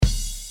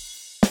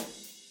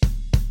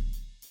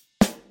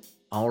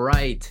All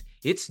right,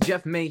 it's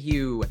Jeff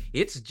Mayhew,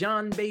 it's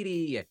John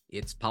Beatty,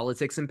 it's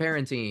Politics and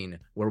Parenting,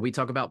 where we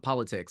talk about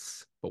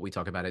politics, but we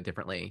talk about it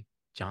differently.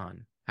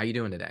 John, how you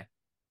doing today?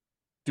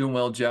 Doing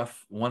well,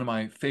 Jeff. One of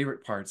my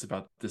favorite parts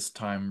about this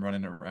time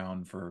running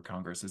around for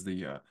Congress is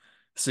the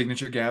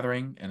signature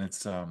gathering, and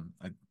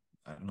I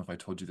don't know if I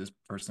told you this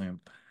personally,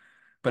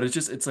 but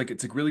it's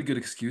a really good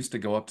excuse to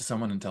go up to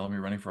someone and tell them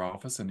you're running for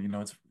office, and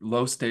it's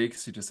low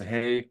stakes. You just say,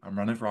 "Hey, I'm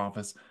running for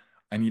office.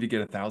 I need to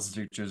get 1,000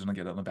 signatures and I'll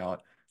get it on the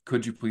ballot.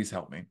 Could you please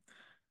help me?"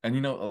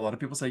 And a lot of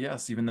people say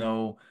yes, even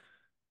though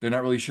they're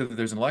not really sure that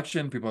there's an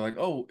election. People are like,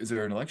 "Oh, is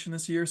there an election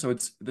this year?" So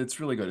it's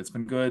really good. It's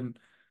been good,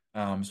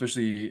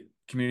 especially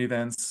community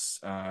events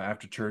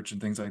after church and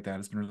things like that.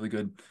 It's been really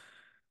good.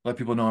 Let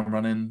people know I'm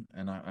running,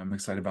 and I'm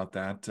excited about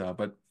that.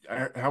 But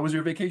how was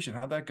your vacation?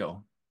 How'd that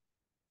go?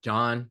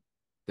 John,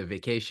 the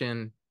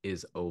vacation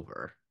is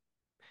over.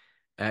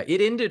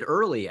 It ended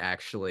early,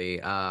 actually.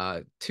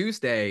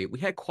 Tuesday, we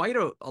had quite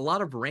a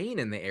lot of rain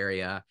in the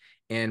area.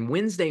 And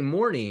Wednesday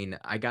morning,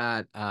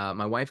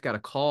 my wife got a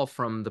call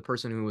from the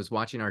person who was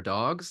watching our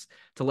dogs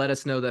to let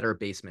us know that our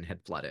basement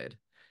had flooded.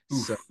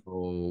 Oof.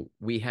 So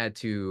we had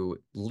to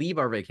leave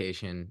our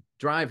vacation,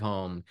 drive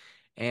home,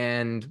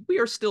 and we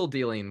are still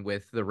dealing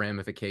with the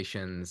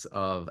ramifications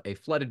of a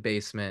flooded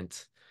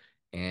basement.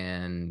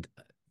 And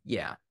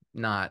yeah,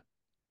 not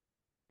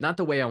not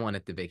the way I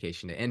wanted the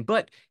vacation to end.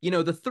 But,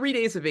 the 3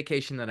 days of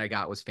vacation that I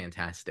got was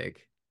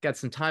fantastic. Got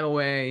some time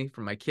away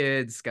from my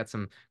kids, got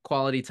some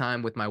quality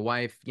time with my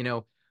wife.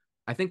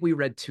 I think we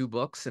read two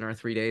books in our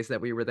 3 days that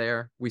we were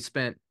there. We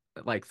spent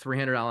like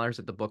 $300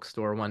 at the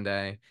bookstore one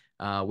day.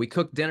 We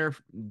cooked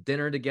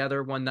dinner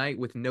together one night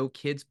with no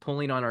kids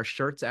pulling on our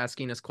shirts,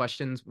 asking us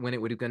questions when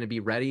it was going to be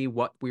ready,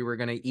 what we were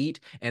going to eat,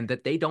 and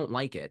that they don't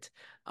like it.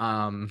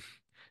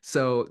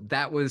 So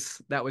that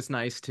was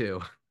nice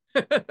too.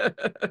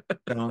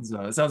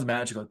 Sounds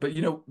magical. But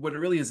what it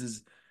really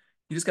is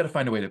you just got to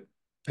find a way to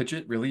pitch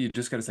it. Really, you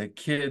just got to say,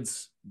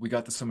 "Kids, we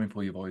got the swimming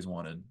pool you've always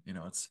wanted."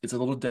 It's a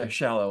little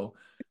shallow,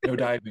 no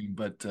diving,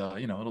 but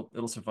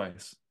it'll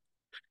suffice.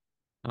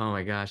 Oh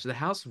my gosh, the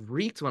house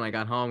reeked when I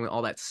got home with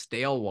all that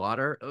stale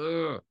water.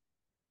 Ugh,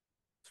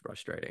 it's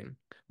frustrating.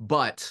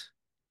 But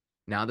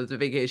now that the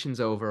vacation's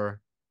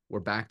over, we're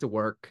back to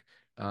work.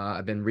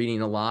 I've been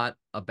reading a lot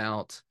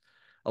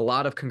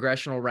of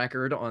congressional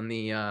record on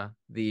the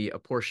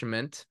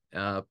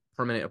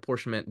permanent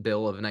apportionment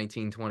bill of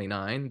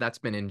 1929. That's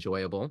been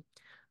enjoyable.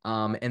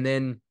 And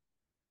then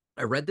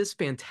I read this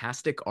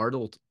fantastic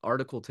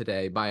article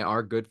today by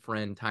our good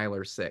friend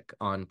Tyler Syck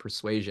on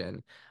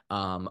persuasion,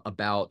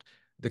 about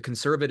the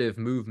conservative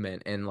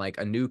movement and like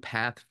a new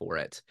path for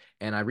it.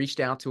 And I reached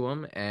out to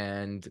him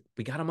and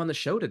we got him on the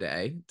show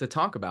today to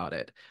talk about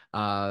it.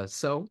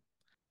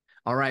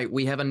 All right,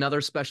 we have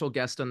another special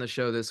guest on the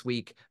show this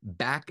week.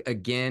 Back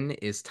again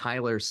is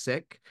Tyler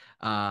Syck,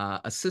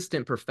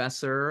 assistant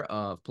professor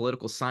of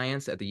political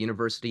science at the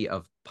University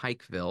of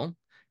Pikeville.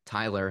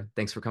 Tyler,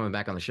 thanks for coming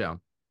back on the show.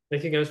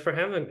 Thank you guys for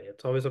having me.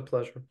 It's always a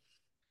pleasure.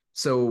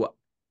 So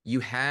you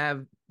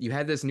had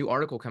this new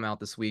article come out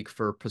this week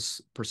for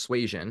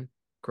Persuasion,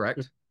 Mm.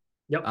 correct?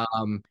 Yep.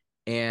 Um,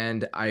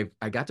 and I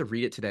got to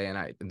read it today,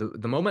 and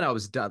the moment I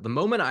was done, the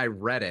moment I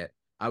read it,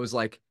 I was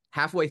like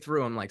halfway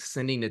through, I'm like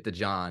sending it to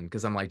John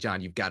because I'm like, John,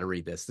 you've got to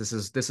read this. This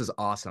is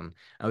awesome.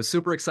 I was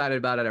super excited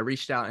about it. I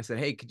reached out and I said,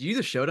 Hey, could you do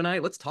the show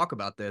tonight? Let's talk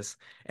about this.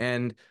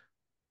 And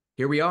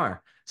here we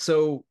are.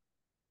 So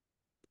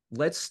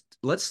let's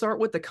start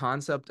with the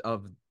concept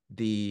of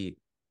the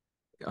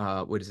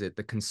what is it?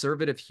 The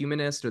conservative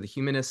humanist or the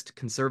humanist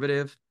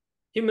conservative?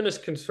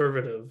 Humanist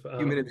conservative.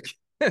 Humanist.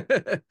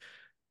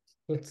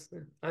 It's,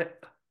 I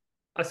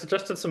I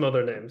suggested some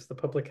other names. The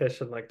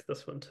publication liked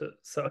this one too.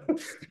 So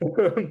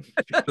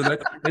So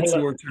that's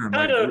your term,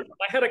 right? I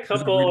had a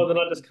Does it couple, and then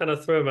I just kind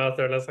of threw them out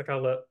there, and I was like,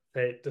 I'll let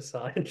fate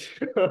decide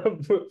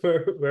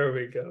where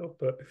we go.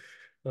 But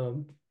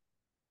um,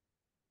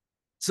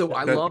 So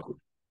I that love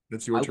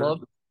that's your I term?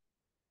 love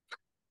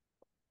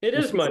it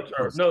Well, is my first and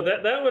term. foremost, No,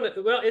 that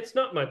one. Well, it's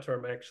not my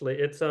term actually.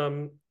 It's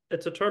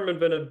a term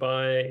invented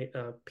by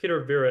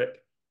Peter Viereck,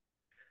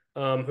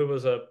 who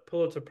was a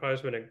Pulitzer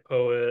Prize-winning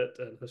poet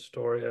and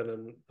historian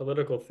and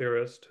political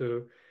theorist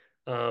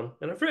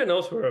and I've written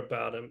elsewhere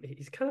about him.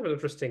 He's kind of an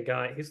interesting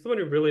guy. He's the one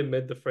who really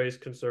made the phrase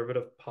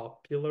conservative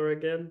popular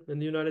again in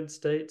the United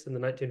States in the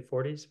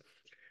 1940s.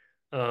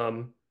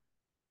 Um,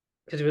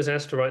 because he was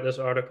asked to write this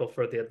article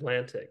for The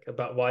Atlantic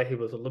about why he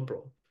was a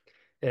liberal.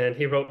 And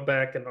he wrote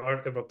back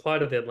a reply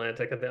to The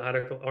Atlantic, and the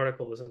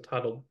article was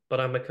entitled, But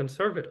I'm a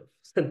Conservative.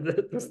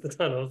 That's the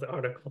title of the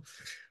article.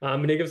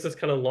 And he gives this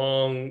kind of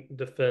long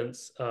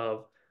defense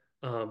of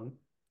um,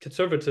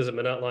 conservatism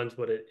and outlines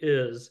what it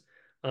is.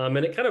 And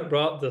it kind of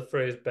brought the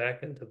phrase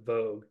back into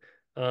vogue.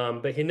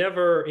 But he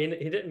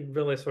didn't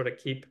really sort of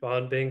keep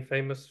on being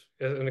famous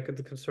in the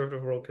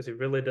conservative world because he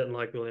really didn't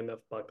like William F.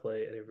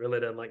 Buckley and he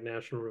really didn't like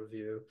National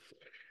Review.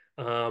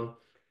 Um,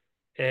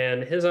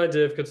 and his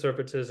idea of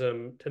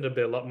conservatism tended to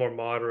be a lot more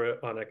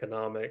moderate on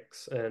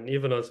economics and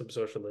even on some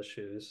social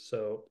issues.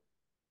 So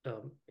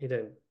he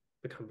didn't.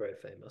 become very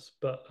famous.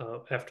 But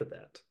after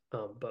that,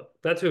 but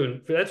that's who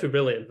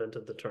really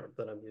invented the term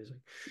that I'm using.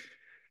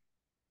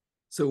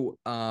 So,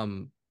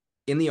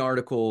 in the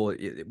article,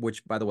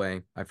 which by the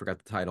way, I forgot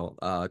the title,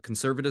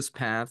 Conservatives'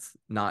 Path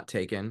Not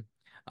Taken,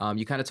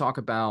 you kind of talk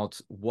about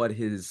what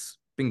has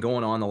been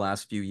going on the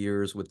last few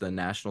years with the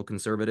national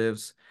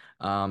conservatives.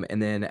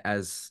 And then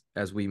as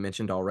we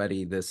mentioned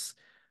already, this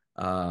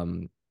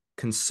um,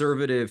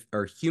 conservative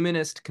or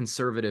humanist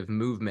conservative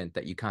movement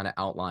that you kind of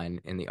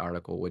outline in the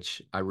article,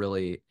 which I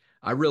really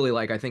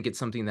like. I think it's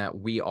something that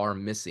we are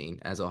missing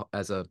as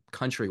a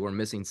country. We're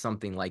missing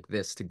something like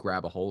this to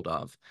grab a hold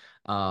of.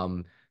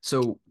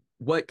 So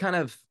what kind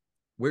of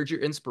where'd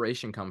your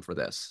inspiration come for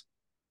this?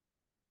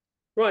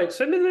 Right.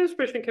 So I mean, the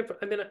inspiration came from,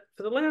 I mean,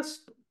 for the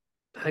last,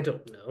 I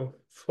don't know,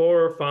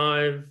 4 or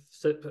 5,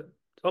 6,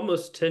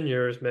 almost 10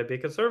 years, maybe,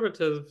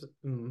 conservatives,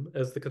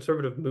 as the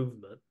conservative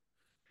movement,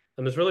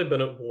 has really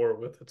been at war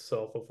with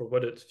itself over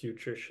what its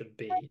future should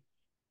be.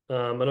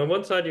 And on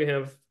one side, you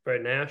have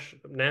very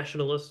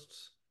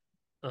nationalists,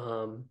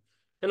 um,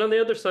 and on the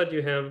other side,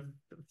 you have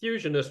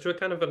fusionists, who are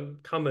kind of a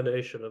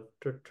combination of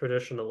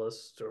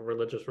traditionalists or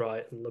religious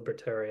right and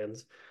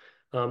libertarians.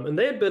 And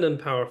they had been in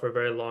power for a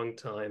very long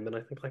time. And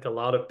I think, like a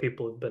lot of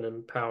people who've been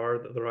in power,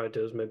 that their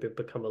ideas maybe have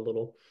become a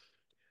little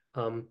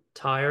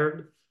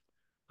tired.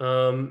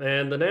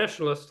 And the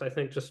nationalists, I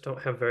think, just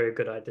don't have very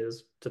good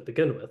ideas to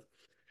begin with.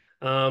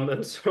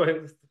 And so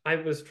I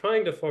was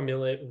trying to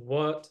formulate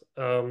what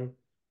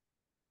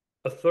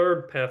a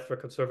third path for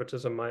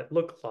conservatism might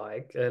look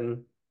like.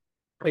 And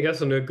I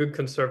guess in a good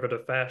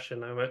conservative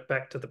fashion, I went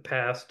back to the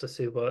past to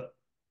see what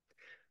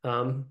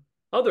um,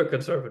 other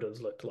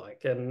conservatives looked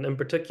like. And in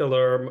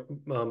particular,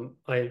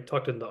 I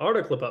talked in the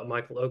article about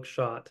Michael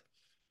Oakeshott,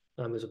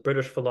 who's a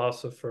British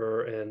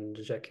philosopher, and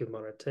Jacques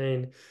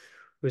Maritain,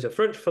 who's a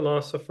French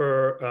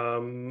philosopher,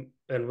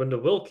 and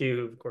Wendell Willkie,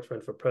 who of course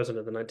ran for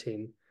president in the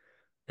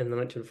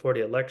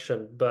 1940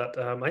 election. But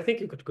I think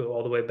you could go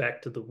all the way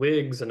back to the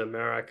Whigs in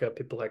America,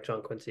 people like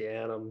John Quincy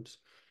Adams,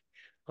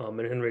 and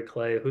Henry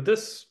Clay, who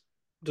this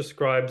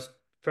describes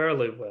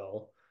fairly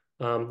well.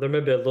 There may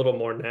be a little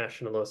more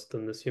nationalist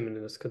than this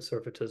humanist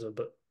conservatism,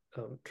 but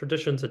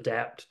traditions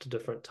adapt to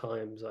different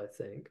times, I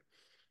think.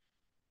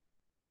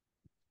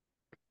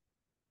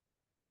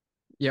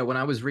 Yeah, when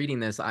I was reading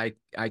this, I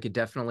could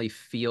definitely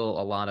feel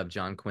a lot of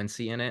John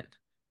Quincy in it,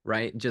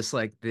 right? Just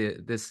like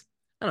this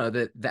I don't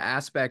know, the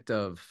aspect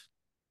of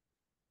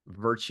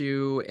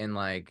virtue and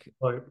like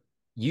Right.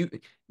 you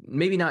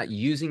maybe not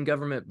using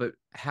government, but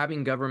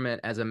having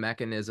government as a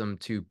mechanism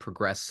to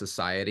progress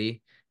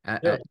society,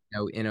 Yeah.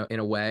 in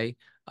a way,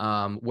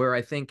 where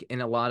I think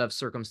in a lot of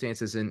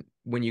circumstances, and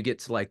when you get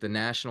to like the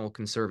national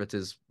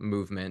conservatives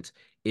movement,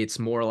 it's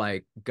more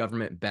like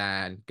government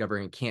bad,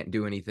 government can't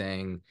do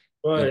anything,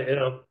 you Right. Yeah.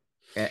 know,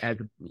 as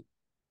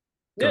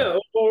go ahead. Yeah,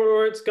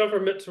 or it's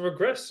government to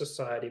regress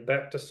society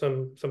back to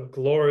some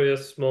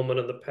glorious moment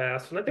in the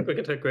past. And I think we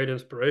can take great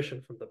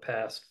inspiration from the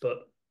past,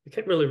 but we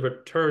can't really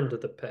return to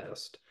the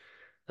past,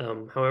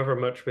 however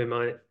much we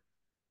might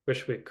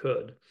wish we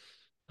could.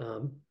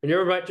 And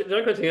you're right,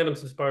 John Quincy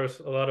Adams inspires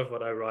a lot of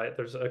what I write.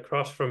 There's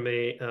across from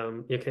me,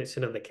 you can't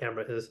see it on the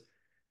camera,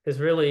 his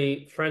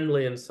really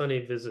friendly and sunny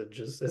visage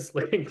is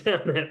looking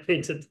down at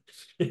me to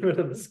even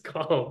in this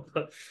call,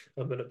 but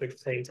I'm in a big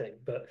painting.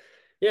 But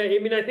yeah, I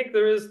mean, I think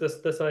there is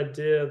this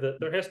idea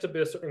that there has to be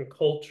a certain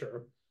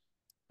culture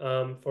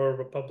for a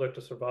republic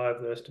to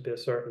survive. There has to be a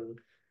certain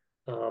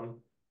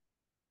um,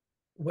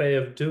 way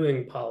of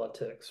doing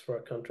politics for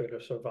a country to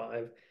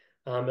survive.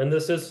 And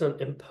this isn't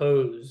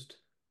imposed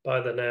by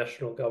the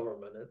national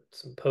government.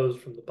 It's imposed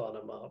from the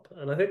bottom up.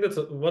 And I think that's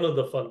one of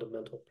the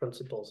fundamental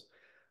principles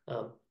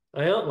um,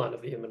 I outline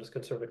of the humanist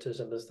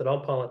conservatism is that all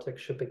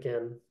politics should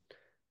begin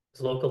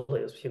as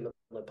locally as humanly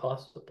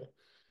possible,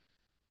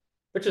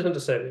 which isn't to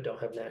say we don't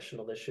have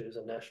national issues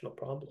and national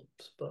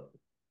problems, but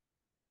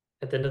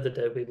at the end of the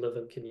day, we live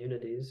in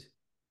communities,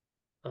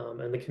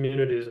 and the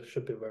communities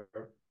should be where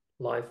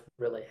life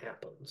really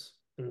happens.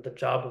 And the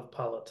job of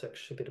politics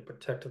should be to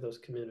protect those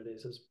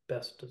communities as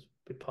best as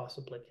we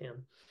possibly can.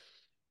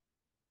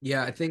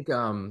 Yeah, I think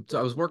so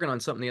I was working on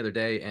something the other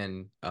day,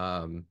 and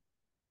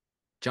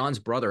John's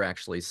brother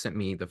actually sent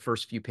me the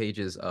first few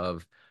pages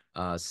of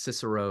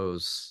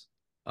Cicero's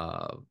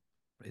uh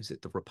is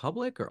it the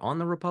Republic or on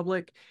the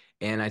Republic?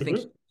 And I think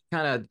he Mhm.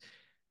 kind of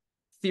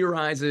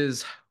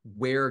theorizes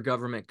where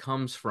government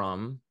comes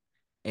from,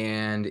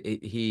 and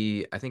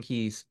I think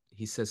he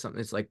says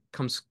something. It's like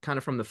comes kind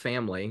of from the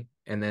family,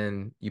 and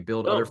then you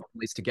build other No,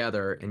 families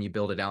together, and you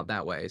build it out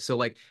that way. So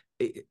like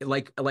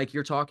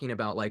you're talking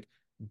about, like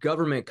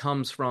government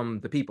comes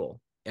from the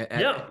people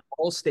at yeah,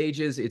 all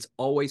stages. It's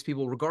always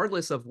people,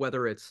 regardless of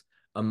whether it's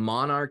a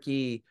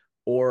monarchy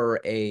or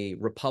a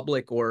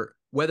republic, or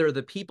whether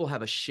the people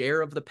have a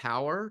share of the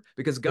power,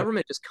 because yeah,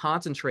 government just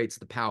concentrates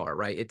the power,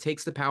 right? It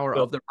takes the power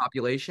yeah, of the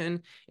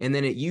population and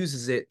then it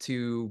uses it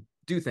to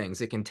do things.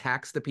 It can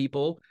tax the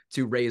people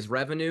to raise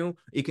revenue.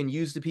 It can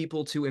use the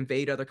people to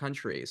invade other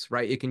countries,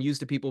 right? It can use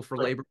the people for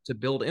right, labor to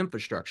build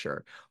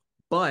infrastructure.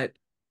 But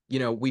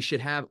we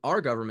should have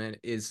our government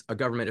is a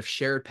government of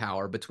shared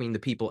power between the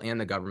people and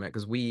the government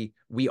because we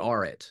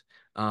are it.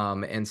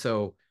 And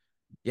so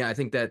yeah, I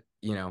think that,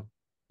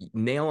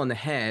 nail on the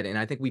head. And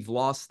I think we've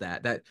lost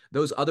that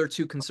those other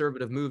two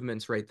conservative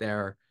movements right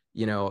there,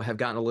 have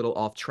gotten a little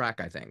off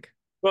track, I think.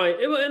 Right.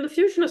 And the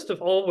fusionists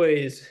have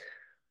always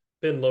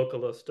been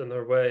localist in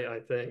their way, I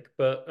think.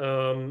 But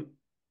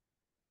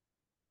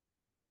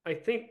I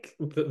think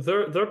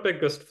their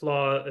biggest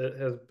flaw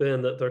has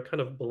been that they're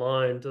kind of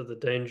blind to the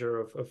danger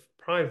of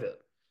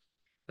private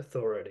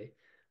authority.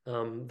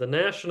 The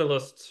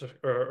nationalists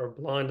are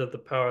blind to the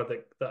power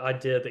that the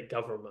idea that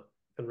government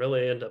can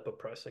really end up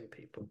oppressing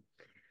people.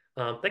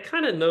 They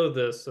kind of know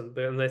this, and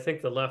they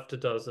think the left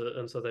does it,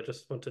 and so they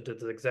just want to do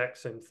the exact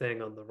same thing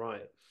on the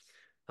right.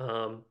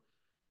 Um,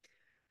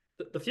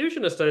 the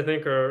fusionists, I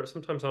think, are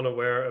sometimes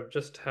unaware of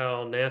just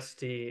how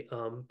nasty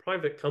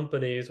private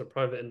companies or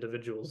private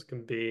individuals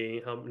can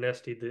be, how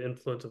nasty the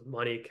influence of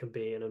money can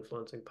be in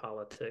influencing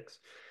politics,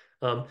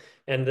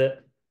 and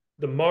that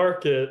the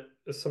market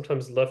is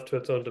sometimes left to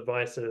its own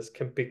devices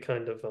can be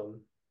kind of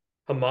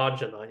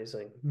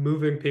homogenizing,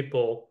 moving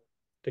people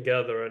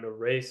together and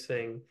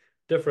erasing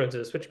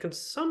differences, which can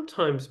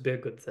sometimes be a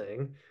good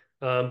thing,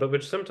 but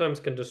which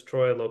sometimes can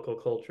destroy local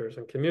cultures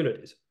and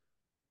communities.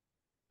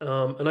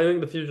 And I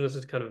think the Fusionists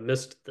has kind of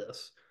missed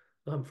this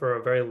for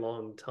a very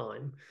long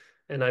time.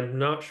 And I'm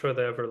not sure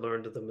they ever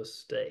learned the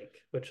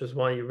mistake, which is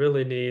why you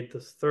really need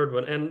this third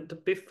one. And to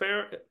be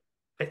fair,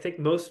 I think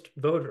most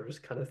voters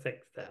kind of think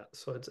that.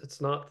 So it's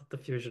not that the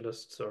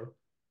Fusionists are,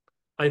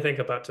 I think,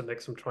 about to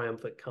make some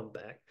triumphant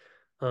comeback.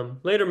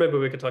 Later, maybe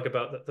we could talk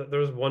about that.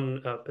 There's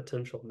one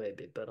potential,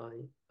 maybe, but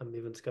I'm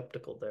even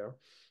skeptical there.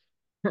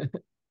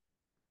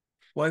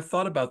 Well, I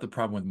thought about the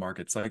problem with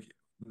markets. Like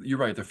you're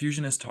right, the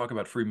fusionists talk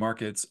about free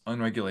markets,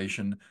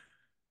 unregulation.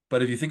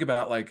 But if you think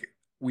about like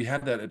we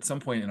had that at some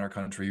point in our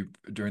country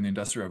during the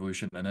Industrial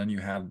Revolution, and then you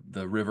had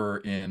the river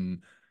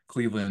in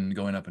Cleveland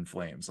going up in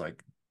flames.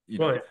 Like,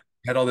 Right,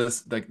 had all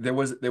this like there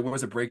was a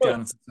right,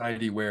 breakdown in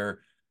society where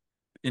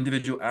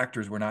individual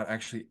actors were not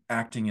actually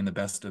acting in the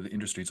best of the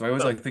industry. So I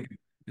always no, like think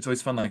it's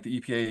always fun, like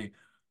the EPA,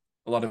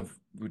 a lot of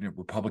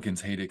Republicans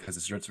hate it because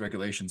it starts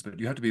regulations, but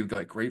you have to be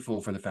like grateful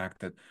for the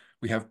fact that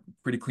we have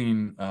pretty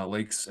clean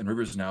lakes and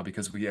rivers now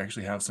because we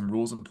actually have some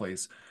rules in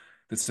place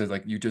that says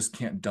like you just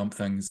can't dump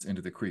things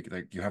into the creek.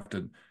 Like you have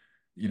to,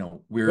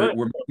 we're right,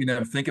 we're making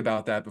them think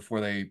about that before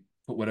they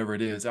put whatever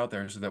it is out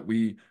there so that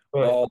we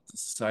right. all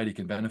society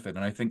can benefit.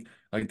 And I think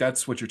like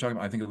that's what you're talking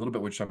about. I think a little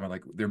bit what you're talking about,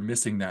 like they're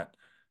missing that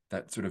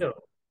sort of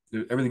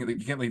Yeah. everything.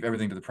 You can't leave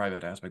everything to the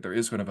private aspect. There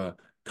is kind of a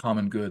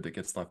common good that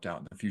gets left out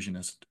in the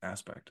fusionist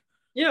aspect.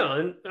 Yeah,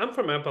 and I'm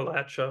from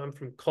Appalachia. I'm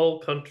from coal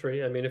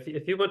country. I mean, if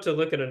you want to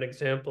look at an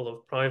example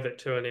of private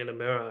tyranny in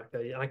America,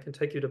 I can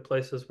take you to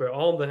places where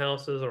all the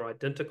houses are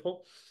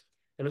identical.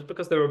 And it's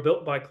because they were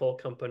built by coal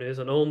companies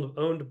and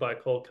owned by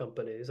coal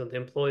companies, and the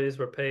employees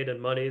were paid in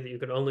money that you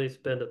could only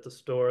spend at the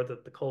store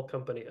that the coal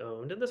company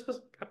owned. And this was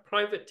a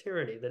private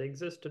tyranny that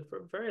existed for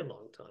a very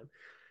long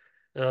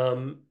time.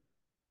 Um,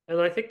 and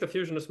I think the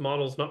fusionist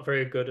model is not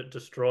very good at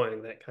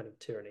destroying that kind of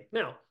tyranny.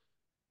 Now,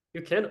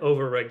 you can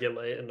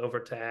overregulate and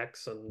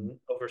overtax and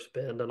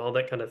overspend and all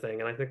that kind of thing.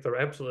 And I think they're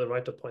absolutely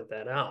right to point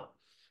that out.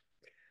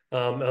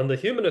 And the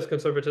humanist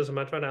conservatism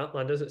I try to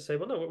outline doesn't say,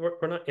 well, no,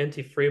 we're not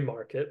anti-free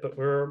market, but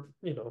we're,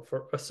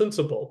 for a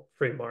sensible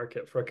free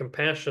market, for a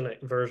compassionate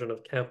version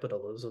of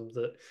capitalism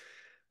that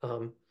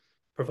um,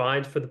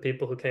 provides for the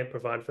people who can't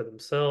provide for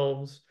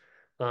themselves,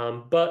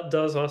 but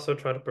does also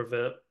try to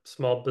prevent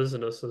small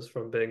businesses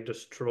from being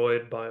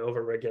destroyed by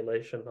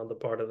overregulation on the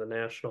part of the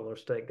national or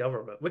state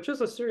government, which is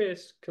a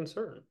serious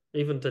concern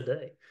even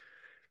today.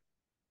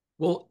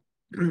 Well,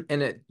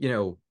 and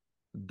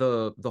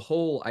the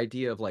whole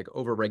idea of like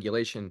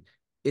overregulation,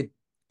 it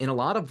in a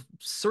lot of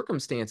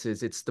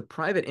circumstances, it's the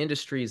private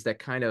industries that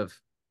kind of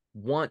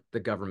want the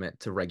government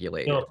to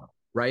regulate it, No,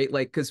 right?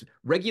 Like, because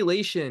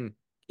regulation,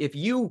 if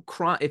you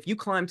climb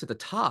to the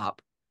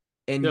top,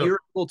 and no, you're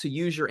able to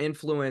use your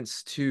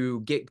influence to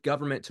get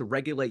government to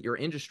regulate your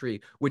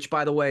industry, which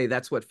by the way,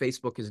 that's what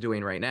Facebook is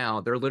doing right now.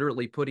 They're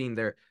literally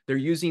they're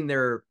using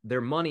their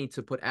money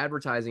to put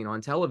advertising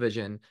on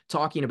television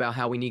talking about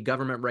how we need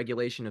government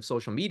regulation of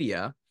social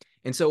media.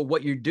 And so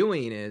what you're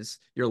doing is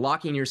you're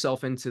locking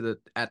yourself into the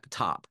at the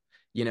top,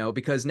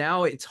 because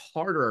now it's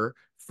harder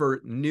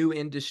for new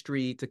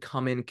industry to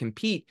come in and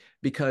compete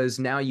because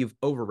now you've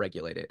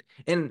overregulated.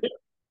 And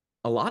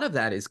a lot of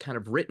that is kind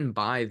of written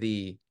by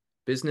the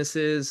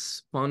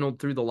businesses funneled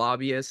through the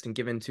lobbyist and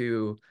given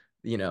to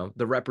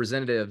the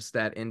representatives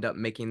that end up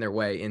making their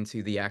way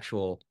into the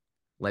actual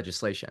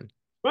legislation.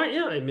 right,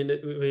 yeah. I mean,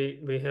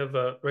 we have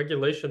a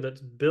regulation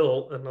that's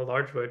built in a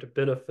large way to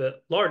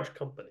benefit large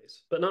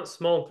companies, but not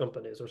small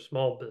companies or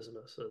small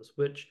businesses,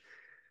 which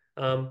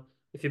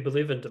if you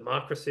believe in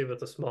democracy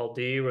with a small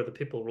d, where the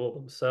people rule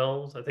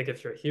themselves, I think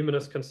if you're a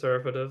humanist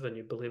conservative and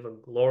you believe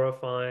in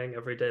glorifying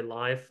everyday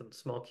life and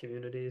small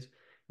communities,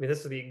 I mean,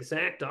 this is the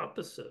exact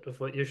opposite of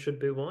what you should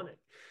be wanting.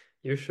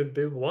 You should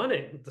be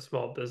wanting the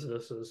small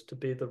businesses to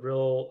be the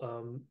real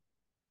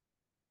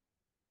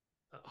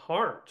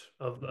heart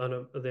of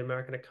the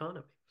American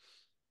economy.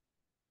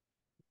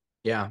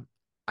 Yeah.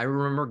 I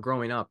remember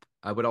growing up,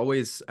 I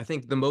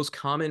think the most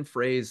common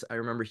phrase I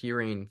remember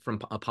hearing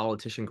from a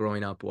politician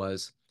growing up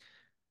was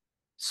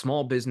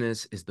small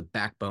business is the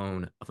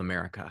backbone of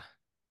America. And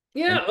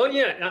Yeah, oh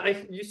yeah,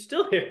 you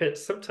still hear it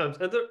sometimes,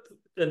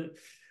 and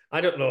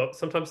I don't know.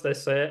 Sometimes they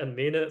say it and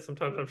mean it.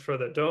 Sometimes I'm sure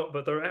they don't,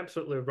 but they're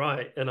absolutely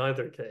right in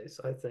either case.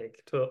 I think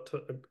to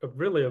a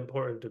really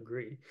important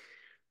degree.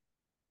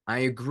 I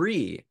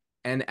agree.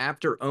 And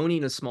after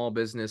owning a small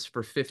business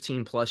for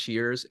 15 plus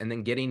years and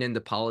then getting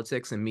into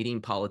politics and meeting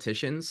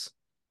politicians,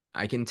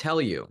 I can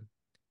tell you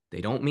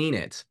they don't mean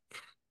it.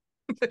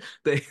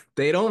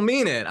 They don't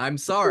mean it. I'm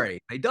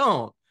sorry. They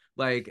don't.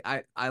 Like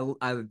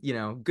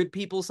good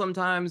people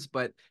sometimes,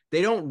 but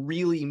they don't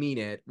really mean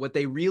it. What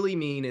they really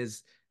mean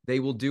is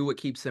they will do what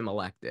keeps them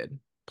elected,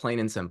 plain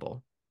and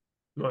simple.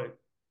 Right.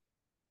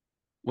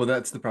 Well,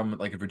 that's the problem.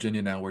 Like in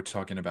Virginia now, we're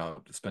talking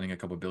about spending a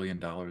couple $1 billion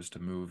to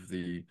move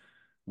the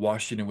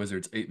Washington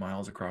Wizards 8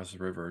 miles across the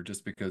river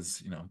just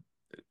because,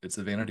 it's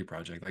a vanity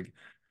project. Like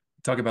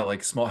talk about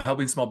like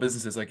helping small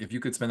businesses. Like if you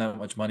could spend that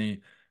much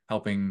money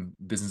helping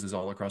businesses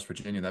all across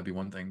Virginia, that'd be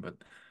one thing. But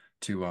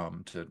to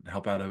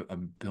help out a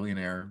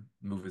billionaire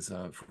move his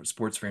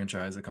sports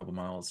franchise a couple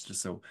miles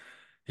just so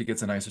he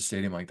gets a nicer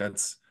stadium, like that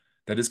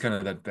is kind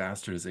of that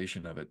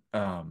bastardization of it.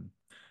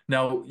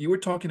 Now you were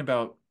talking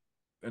about,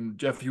 and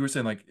Jeff, you were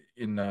saying like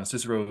in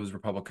Cicero's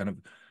Republic, kind of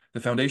the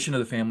foundation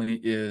of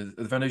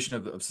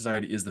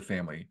society is the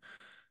family,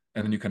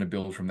 and then you kind of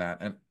build from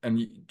that.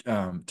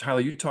 And Tyler,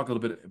 you talk a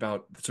little bit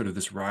about sort of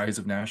this rise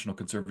of national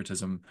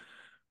conservatism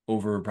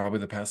over probably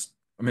the past.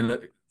 I mean,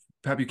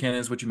 Pat Buchanan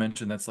is what you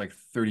mentioned. That's like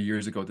 30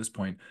 years ago at this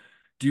point.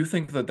 Do you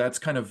think that that's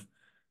kind of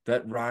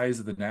that rise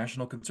of the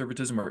national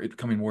conservatism, or it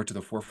coming more to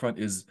the forefront,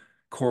 is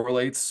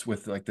correlates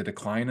with like the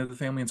decline of the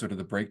family and sort of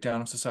the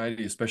breakdown of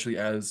society, especially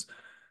as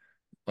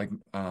like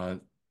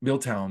mill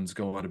towns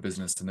go out of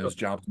business and those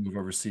jobs move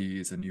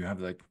overseas, and you have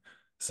like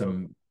So,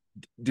 some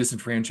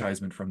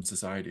disenfranchisement from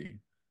society.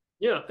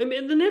 yeah, I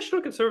mean, the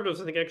National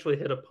Conservatives, I think, actually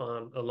hit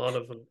upon a lot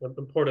of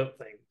important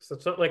things.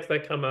 It's not like they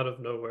come out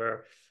of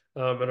nowhere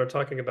and are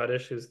talking about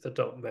issues that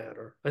don't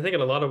matter. I think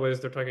in a lot of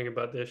ways, they're talking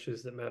about the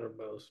issues that matter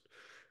most.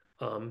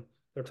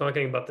 They're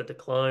talking about the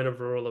decline of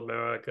rural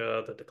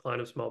America, the decline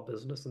of small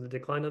business, and the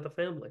decline of the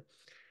family,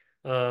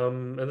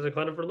 and the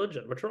decline of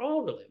religion, which are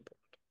all really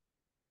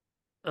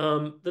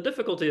important. The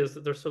difficulty is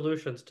that their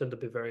solutions tend to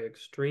be very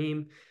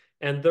extreme,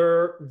 and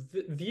their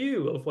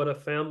view of what a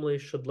family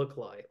should look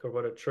like or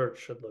what a church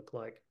should look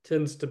like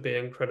tends to be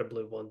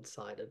incredibly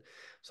one-sided.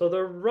 So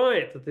they're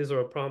right that these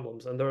are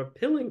problems, and they're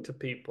appealing to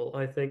people,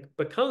 I think,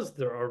 because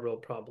there are real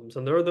problems,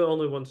 and they're the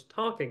only ones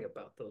talking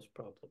about those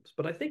problems.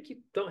 But I think you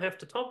don't have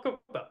to talk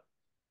about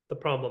the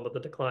problem of the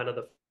decline of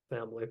the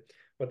family,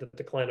 or the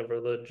decline of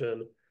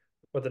religion,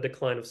 or the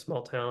decline of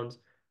small towns,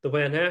 the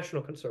way a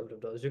national conservative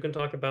does. You can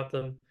talk about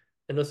them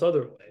in this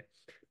other way,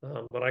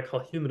 what I call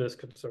humanist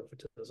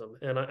conservatism.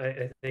 And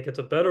I think it's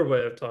a better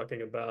way of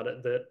talking about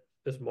it that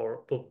is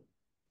more, well,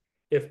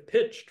 if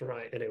pitched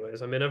right,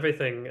 anyways. I mean,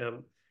 everything,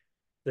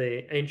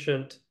 the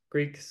ancient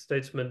Greek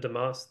statesman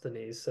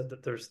Demosthenes said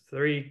that there's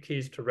three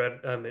keys to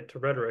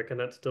rhetoric, and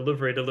that's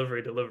delivery,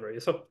 delivery, delivery.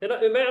 So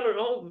it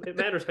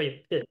matters how you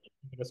pitch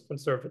this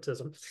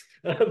conservatism.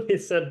 He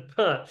said,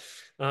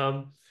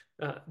 um,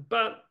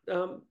 but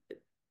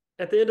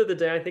at the end of the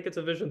day, I think it's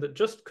a vision that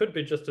just could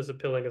be just as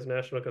appealing as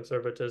national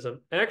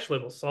conservatism, actually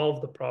will solve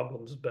the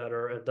problems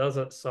better and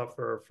doesn't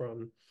suffer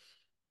from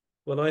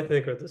what I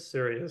think are the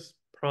serious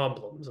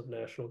problems of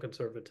national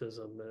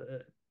conservatism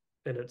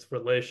and its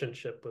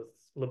relationship with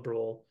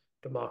liberal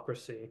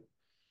democracy.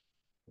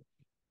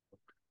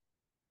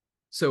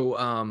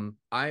 So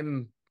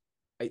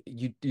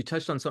you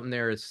touched on something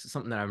there. It's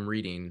something that I'm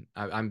reading.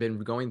 I've been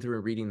going through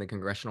and reading the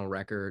congressional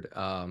record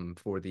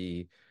for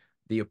the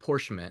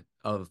apportionment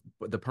of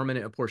the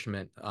permanent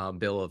apportionment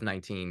bill of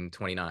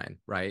 1929,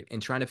 right?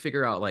 And trying to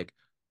figure out like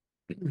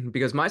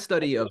because my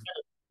study of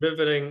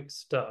Riveting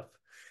stuff.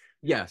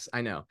 yes,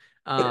 I know.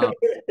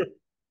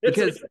 It's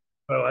Because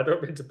oh, I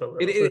don't mean to It,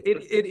 belittle it, it.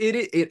 it, it,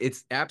 it, it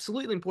it's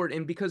absolutely important.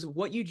 And because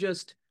what you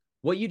just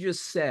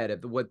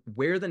said,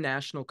 where the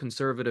national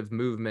conservative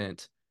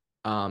movement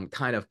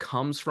kind of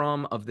comes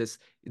from of this,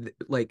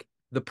 like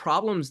the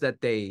problems that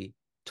they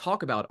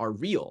talk about are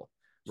real,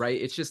 right?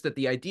 It's just that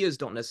the ideas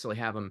don't necessarily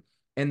have them.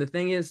 And the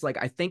thing is, like,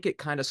 I think it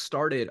kind of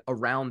started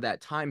around that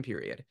time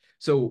period.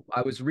 So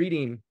I was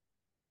reading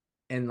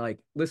and like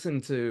listen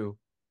to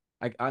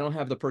I don't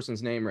have the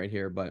person's name right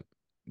here, but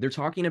they're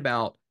talking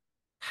about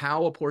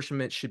how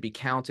apportionment should be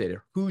counted,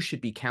 or who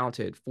should be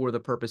counted for the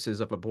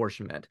purposes of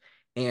apportionment.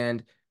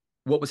 And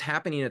what was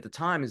happening at the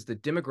time is the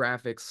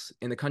demographics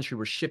in the country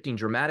were shifting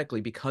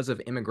dramatically because of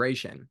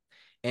immigration.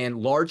 And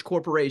large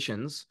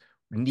corporations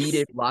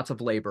needed lots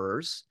of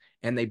laborers,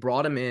 and they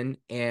brought them in,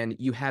 and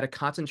you had a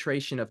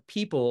concentration of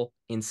people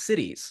in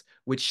cities,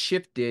 which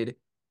shifted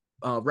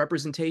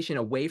representation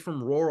away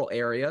from rural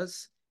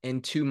areas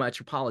and to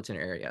metropolitan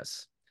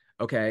areas.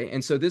 Okay.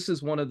 And so this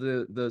is one of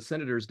the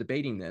senators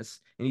debating this,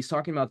 and he's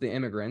talking about the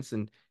immigrants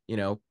and,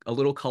 a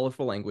little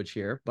colorful language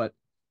here, but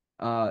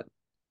uh,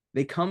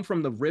 they come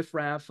from the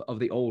riffraff of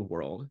the old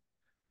world.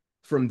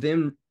 From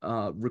them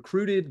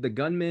recruited the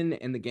gunmen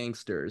and the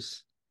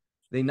gangsters.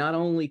 They not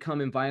only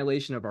come in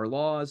violation of our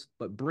laws,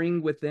 but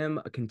bring with them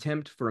a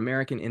contempt for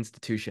American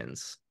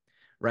institutions,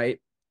 right?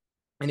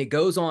 And it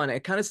goes on.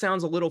 It kind of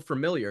sounds a little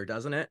familiar,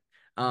 doesn't it?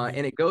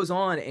 And it goes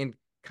on and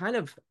kind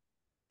of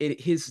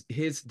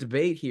his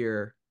debate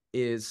here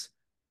is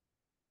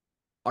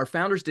our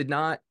founders did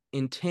not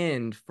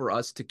intend for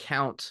us to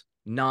count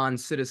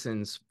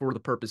non-citizens for the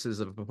purposes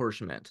of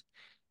apportionment.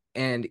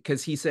 And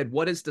because he said,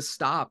 what is to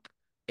stop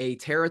a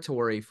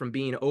territory from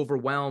being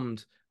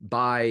overwhelmed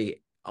by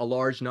a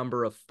large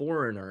number of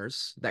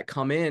foreigners that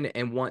come in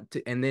and want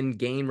to, and then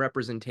gain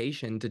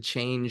representation to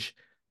change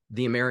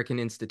the American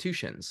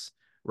institutions,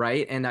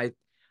 right? And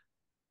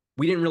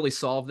we didn't really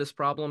solve this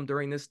problem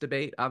during this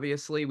debate,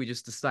 obviously. We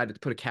just decided to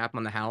put a cap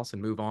on the House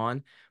and move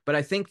on. But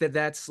I think that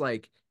that's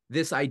like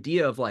this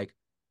idea of like,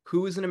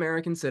 who is an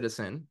American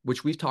citizen,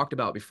 which we've talked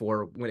about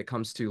before when it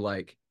comes to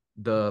like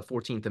the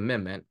 14th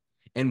Amendment,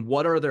 and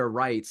what are their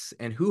rights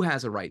and who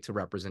has a right to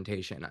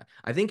representation.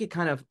 I think it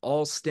kind of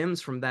all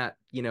stems from that,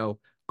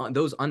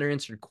 those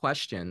unanswered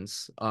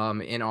questions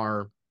in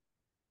our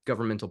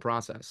governmental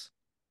process.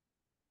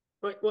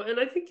 Right. Well, and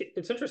I think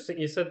it's interesting.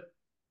 You said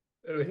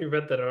when you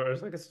read that, I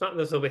was like, it's not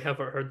as though we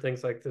haven't heard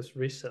things like this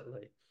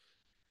recently.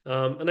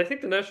 And I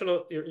think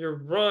you're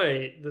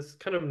right. This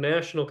kind of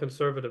national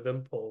conservative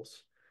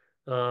impulse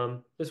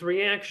is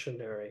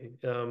reactionary.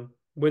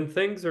 When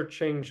things are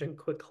changing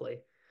quickly,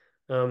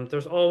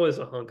 there's always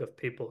a hunk of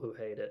people who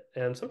hate it.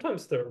 And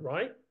sometimes they're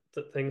right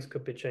that things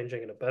could be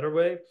changing in a better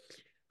way.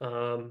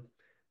 Um,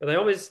 but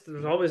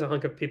there's always a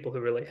hunk of people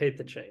who really hate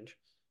the change.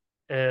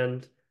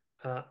 And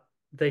uh,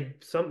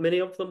 many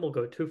of them will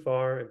go too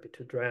far and be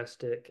too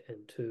drastic and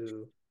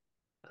too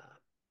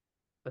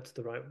what's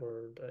the right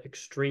word?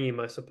 Extreme,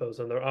 I suppose,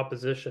 in their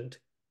opposition to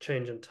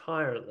change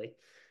entirely.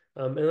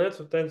 And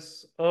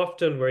that's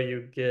often where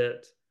you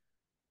get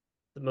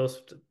the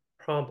most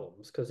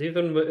problems, because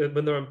even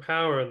when they're in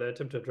power and they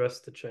attempt to address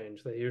the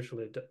change, they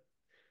usually do.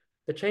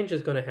 The change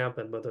is going to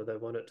happen whether they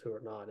want it to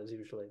or not, is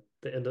usually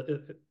the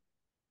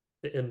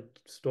end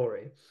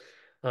story.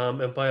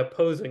 And by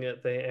opposing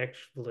it, they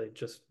actually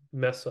just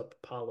mess up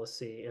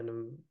policy and,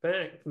 in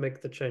fact,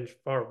 make the change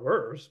far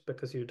worse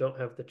because you don't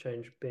have the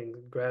change being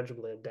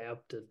gradually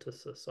adapted to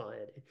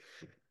society.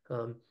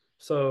 Um,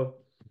 so,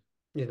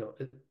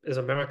 is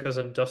America's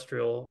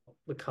industrial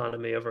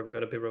economy ever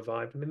going to be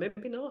revived? I mean,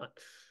 maybe not.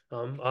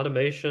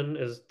 Automation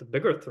is the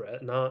bigger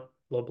threat, not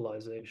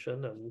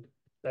globalization, and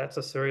that's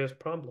a serious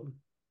problem.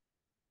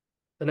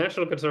 The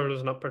National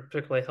Conservatives are not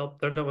particularly help.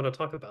 They don't want to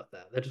talk about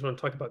that. They just want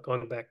to talk about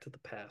going back to the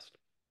past.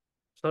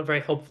 It's not a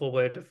very helpful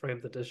way to frame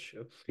the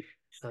issue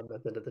at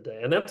the end of the day.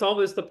 And that's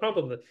always the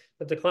problem,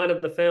 the decline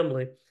of the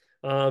family.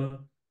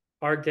 Um,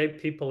 are gay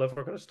people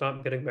ever going to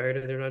stop getting married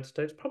in the United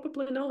States?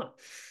 Probably not.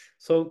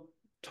 So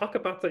talk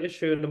about the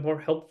issue in a more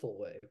helpful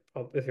way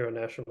if you're a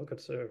national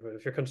conservative,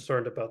 if you're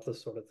concerned about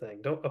this sort of thing.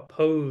 Don't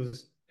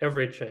oppose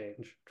every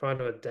change. Try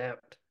to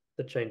adapt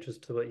the changes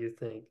to what you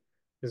think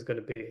is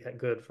going to be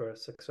good for a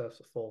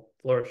successful,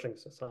 flourishing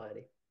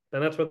society.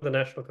 And that's where the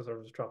National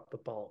Conservatives dropped the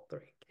ball.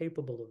 They're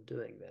incapable of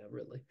doing that,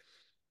 really.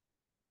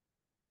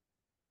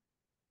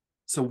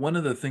 So one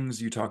of the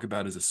things you talk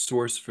about as a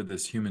source for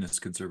this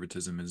humanist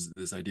conservatism is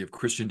this idea of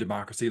Christian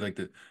democracy,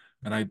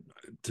 and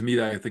to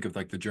me, I think of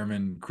like the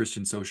German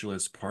Christian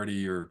Socialist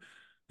Party, or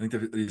I think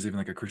that there's even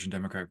like a Christian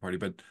Democratic Party.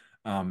 But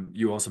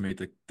you also made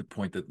the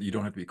point that you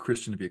don't have to be a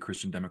Christian to be a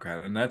Christian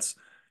Democrat, and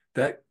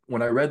that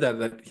when I read that,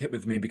 that hit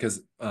with me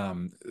because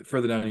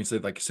further down you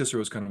said like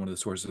Cicero is kind of one of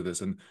the sources of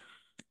this, and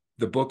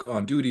the book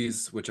on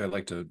duties, which I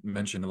like to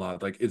mention a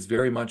lot, like it's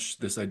very much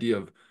this idea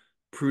of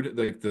prudent,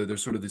 like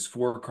there's sort of these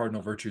four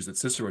cardinal virtues that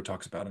Cicero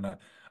talks about. And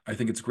I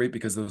think it's great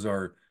because those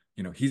are,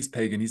 he's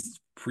pagan, he's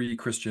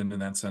pre-Christian in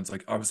that sense.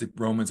 Like obviously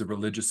Rome's a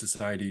religious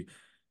society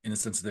in the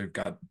sense that they've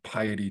got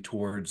piety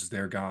towards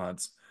their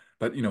gods.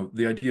 But,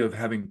 the idea of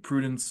having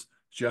prudence,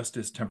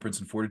 justice, temperance,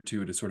 and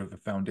fortitude is sort of the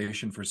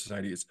foundation for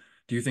societies.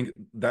 Do you think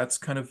that's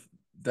kind of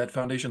that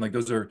foundation? Like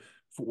those are,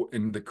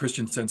 in the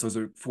Christian sense, those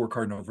are four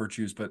cardinal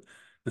virtues, but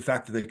the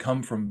fact that they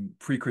come from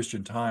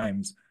pre-Christian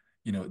times,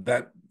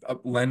 that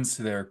lends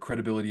to their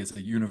credibility as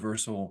a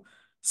universal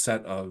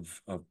set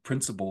of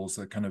principles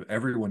that kind of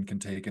everyone can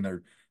take and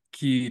are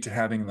key to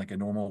having like a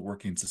normal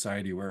working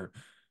society where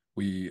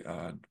we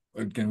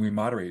again we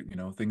moderate.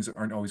 Things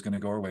aren't always going to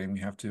go our way, and we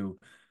have to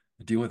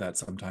deal with that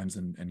sometimes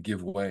and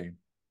give way.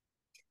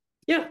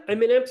 Yeah, I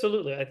mean,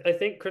 absolutely. I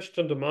think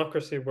Christian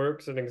democracy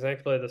works in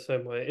exactly the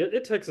same way.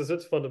 It takes as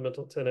its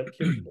fundamental tenet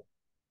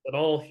that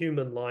all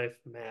human life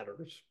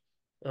matters,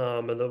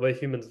 and the way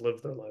humans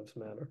live their lives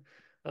matter.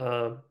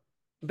 Um,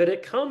 but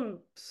it comes,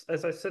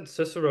 as I said,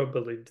 Cicero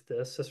believed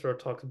this. Cicero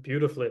talks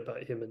beautifully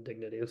about human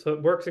dignity, and so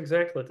it works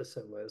exactly the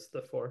same way as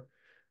the four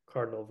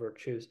cardinal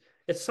virtues.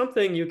 It's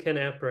something you can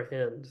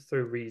apprehend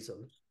through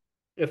reason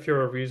if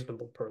you're a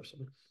reasonable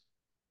person.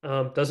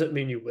 Doesn't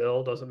mean you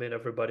will, doesn't mean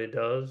everybody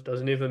does,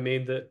 doesn't even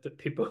mean that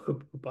people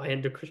who buy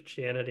into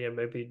Christianity and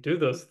maybe do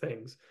those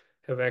things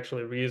have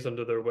actually reasoned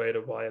their way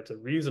to why it's a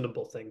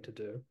reasonable thing to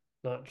do,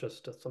 not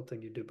just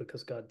something you do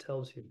because God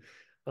tells you.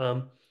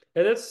 And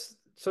it's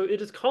so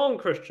it is called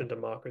Christian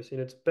democracy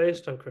and it's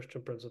based on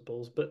Christian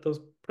principles, but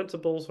those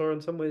principles are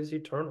in some ways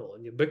eternal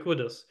and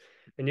ubiquitous,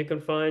 and you can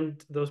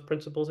find those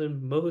principles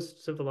in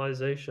most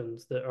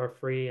civilizations that are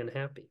free and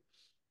happy.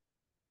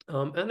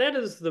 And that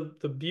is the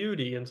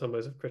beauty in some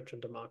ways of Christian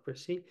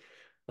democracy.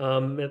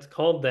 It's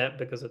called that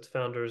because its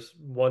founders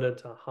wanted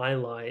to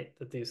highlight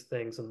that these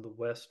things in the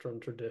Western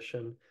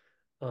tradition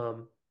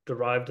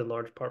derived in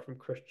large part from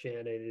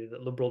Christianity,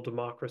 that liberal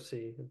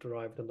democracy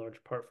derived in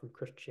large part from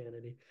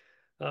Christianity.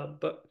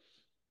 But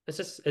it's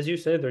just, as you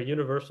say, they're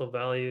universal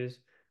values.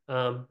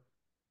 Um,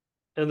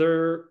 and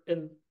they're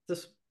in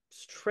this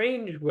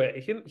strange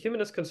way.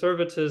 Humanist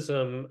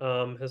conservatism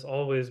has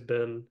always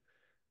been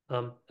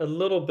a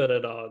little bit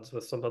at odds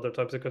with some other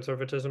types of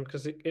conservatism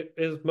because it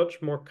is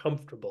much more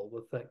comfortable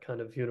with that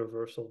kind of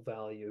universal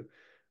value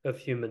of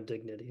human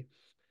dignity.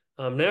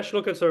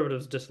 National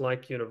conservatives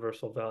dislike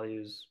universal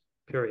values,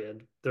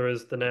 period. There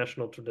is the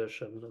national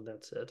tradition, and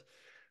that's it.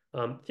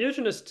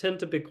 Fusionists tend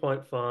to be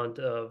quite fond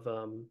of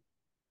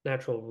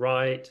natural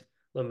right,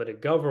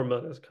 limited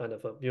government as kind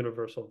of a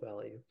universal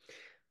value.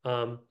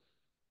 Um,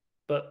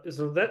 but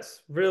so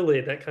that's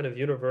really that kind of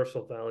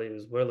universal value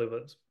is really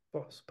what's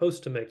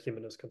supposed to make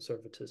humanist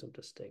conservatism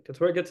distinct. It's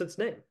where it gets its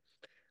name.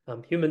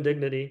 Human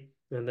dignity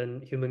and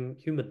then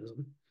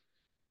humanism.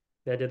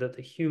 The idea that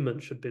the human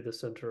should be the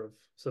center of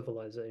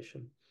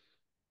civilization.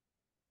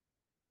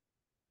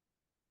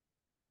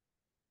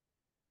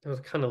 That was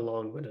a kind of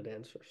long-winded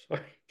answer.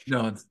 Sorry.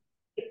 No, it's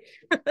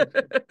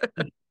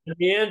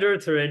Meander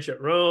through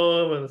ancient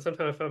Rome, and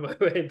sometimes I find my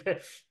way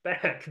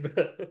back.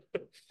 But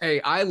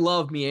Hey, I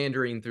love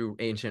meandering through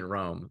ancient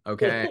Rome,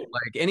 okay?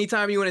 Like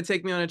anytime you want to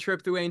take me on a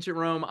trip through ancient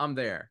Rome, I'm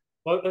there.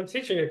 well, I'm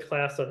teaching a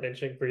class on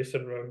ancient Greece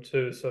and Rome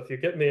too, so if you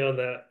get me on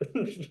that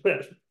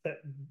that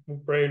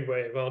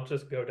brainwave, I'll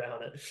just go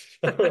down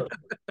it.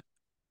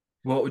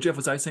 well, Jeff,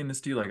 was I saying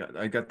this to you? Like,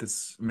 I got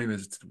this, maybe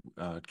it's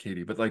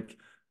Katie, but like,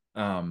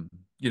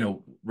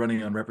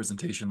 running on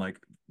representation, like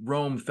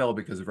Rome fell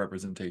because of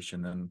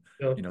representation, and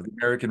You the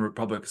American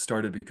Republic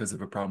started because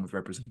of a problem with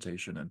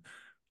representation, and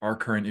our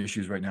current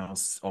issues right now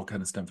all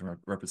kind of stem from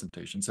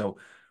representation. So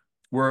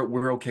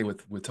we're okay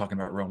with talking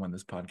about Rome on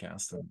this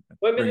podcast and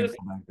well, I mean, bringing there's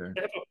it back there.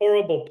 I have a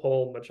horrible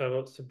poem which I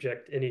won't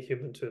subject any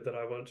human to that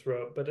I once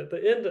wrote. But at the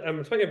end,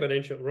 I'm talking about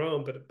ancient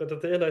Rome. But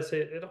at the end, I say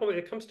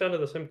it comes down to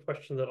the same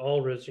question that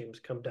all regimes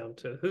come down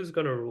to: who's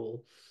going to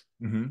rule?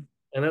 Hmm.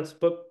 And that's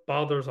what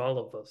bothers all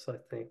of us, I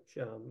think,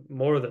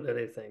 more than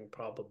anything,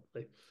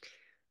 probably.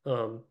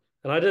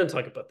 And I didn't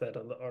talk about that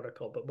in the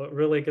article, but what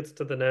really gets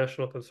to the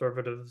national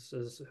conservatives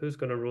is who's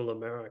going to rule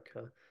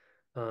America.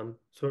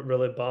 So it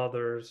really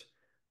bothers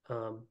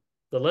um,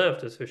 the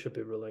left is who should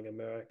be ruling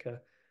America.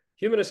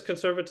 Humanist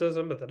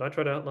conservatism, but then I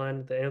try to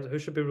outline the answer: who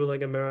should be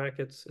ruling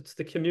America. It's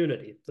the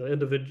community, the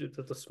individual,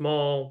 the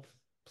small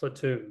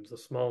platoons, the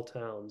small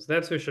towns.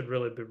 That's who should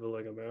really be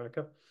ruling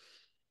America.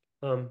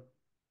 Um,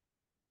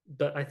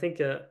 but I think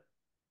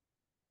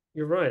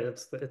you're right.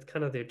 It's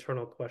kind of the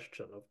eternal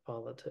question of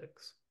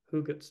politics.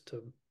 Who gets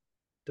to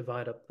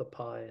divide up the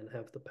pie and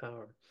have the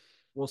power?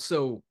 Well,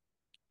 so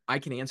I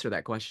can answer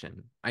that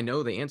question. I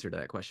know the answer to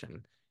that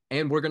question.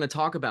 And we're going to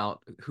talk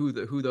about who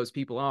those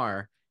people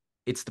are.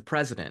 It's the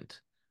president.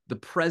 The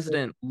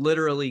president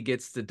literally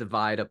gets to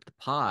divide up the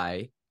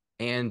pie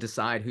and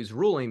decide who's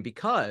ruling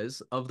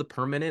because of the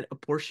Permanent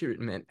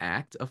Apportionment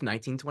Act of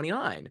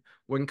 1929,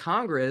 when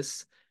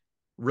Congress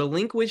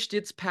relinquished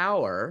its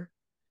power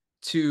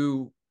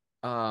to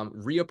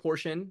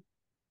reapportion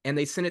and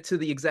they sent it to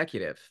the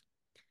executive.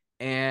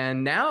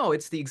 And now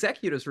it's the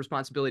executive's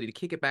responsibility to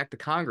kick it back to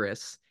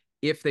Congress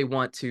if they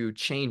want to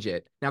change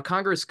it. Now,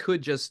 Congress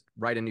could just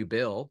write a new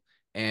bill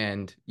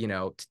and,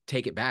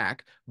 take it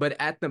back, but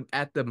at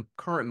the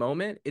current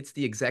moment, it's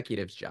the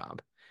executive's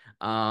job.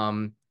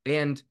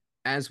 And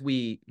as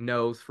we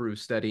know through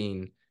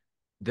studying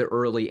the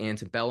early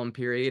antebellum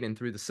period and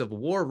through the Civil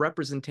War,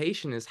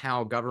 representation is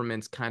how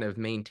governments kind of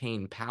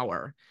maintain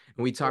power.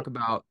 And we talk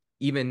about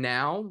even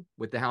now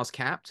with the House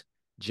capped,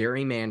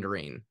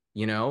 gerrymandering,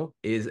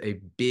 is a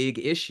big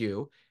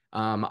issue.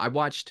 I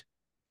watched,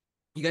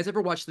 you guys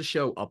ever watch the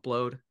show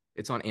Upload?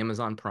 It's on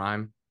Amazon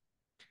Prime.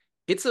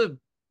 It's a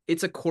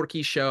it's a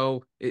quirky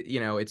show.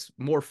 It's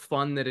more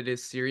fun than it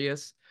is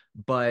serious,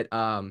 but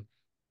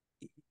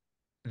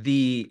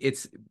the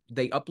it's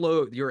they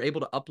upload you're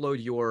able to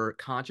upload your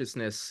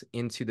consciousness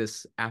into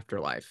this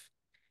afterlife,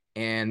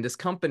 and this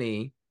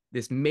company,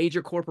 this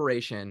major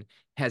corporation,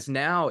 has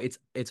now it's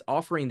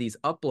offering these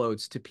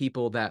uploads to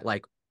people that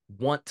like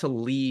want to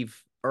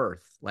leave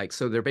Earth, like,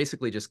 so they're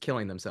basically just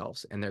killing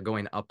themselves and they're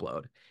going to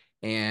upload.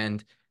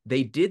 And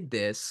they did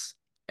this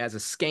as a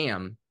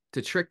scam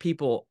to trick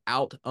people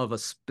out of a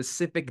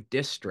specific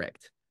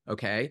district,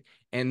 okay?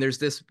 And there's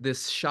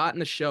this shot in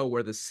the show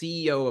where the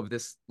CEO of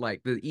this,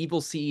 like the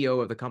evil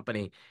CEO of the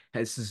company,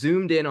 has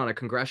zoomed in on a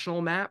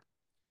congressional map,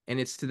 and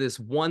it's to this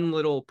one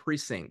little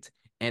precinct,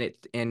 and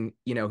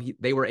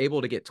they were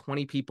able to get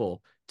 20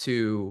 people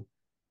to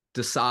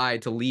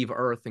decide to leave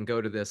Earth and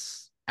go to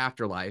this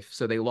afterlife,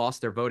 so they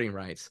lost their voting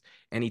rights,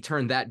 and he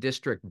turned that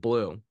district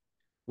blue,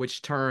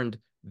 which turned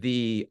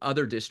the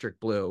other district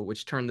blue,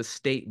 which turned the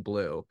state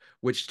blue,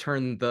 which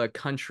turned the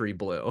country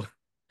blue,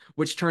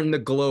 which turned the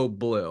globe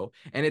blue.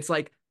 And it's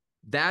like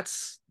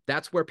that's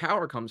where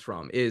power comes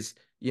from, is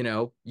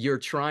you're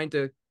trying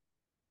to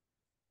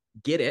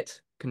get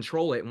it,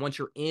 control it, and once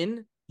you're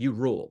in, you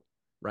rule,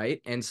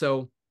 right? And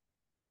so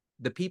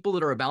the people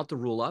that are about to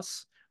rule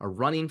us are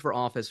running for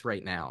office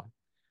right now.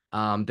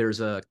 There's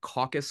a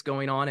caucus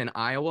going on in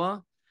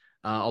Iowa,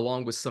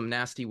 along with some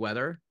nasty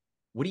weather.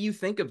 What do you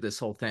think of this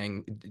whole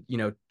thing?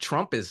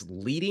 Trump is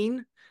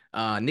leading.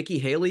 Nikki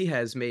Haley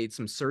has made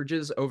some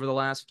surges over the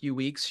last few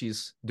weeks.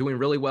 She's doing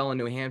really well in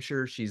New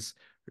Hampshire. She's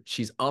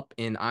up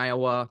in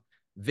Iowa.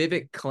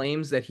 Vivek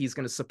claims that he's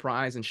going to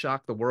surprise and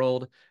shock the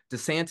world.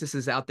 DeSantis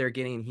is out there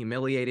getting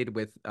humiliated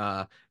with,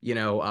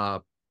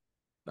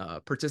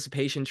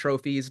 participation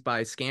trophies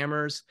by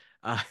scammers.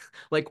 Uh,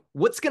 like,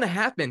 what's going to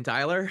happen,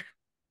 Tyler?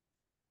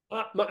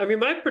 I mean,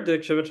 my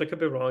prediction, which I could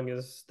be wrong,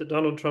 is that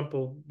Donald Trump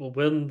will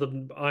win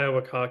the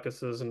Iowa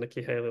caucuses and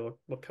Nikki Haley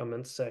will come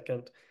in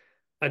second.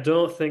 I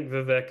don't think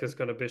Vivek is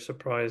going to be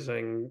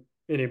surprising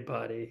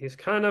anybody. He's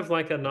kind of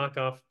like a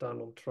knockoff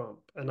Donald Trump,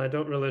 and I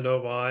don't really know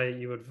why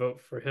you would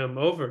vote for him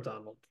over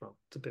Donald Trump,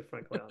 to be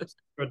frankly honest.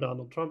 You're a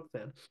Donald Trump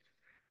fan.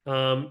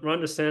 Ron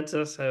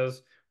DeSantis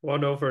has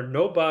won over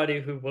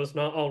nobody who was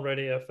not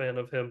already a fan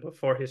of him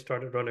before he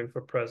started running for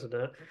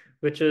president,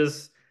 which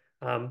is,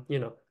 I'm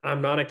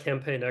not a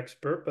campaign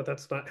expert, but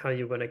that's not how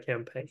you win a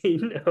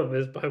campaign,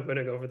 is by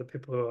winning over the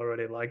people who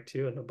already liked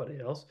you and nobody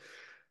else.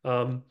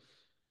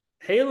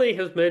 Haley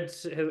has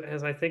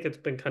I think it's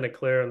been kind of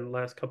clear in the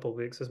last couple of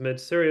weeks, has made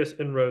serious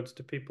inroads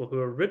to people who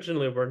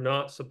originally were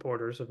not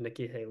supporters of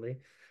Nikki Haley,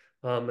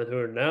 and who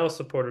are now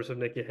supporters of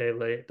Nikki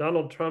Haley.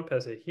 Donald Trump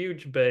has a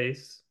huge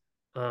base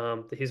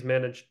that he's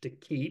managed to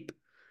keep.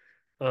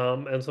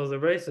 And so the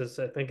race is,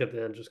 I think, at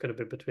the end, just going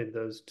to be between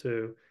those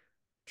two.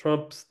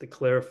 Trump's the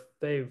clear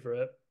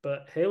favorite,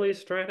 but Haley's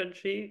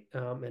strategy,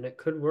 and it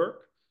could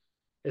work,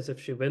 is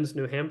if she wins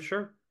New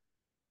Hampshire,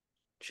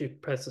 she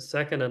presses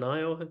second in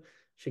Iowa.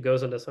 She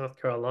goes into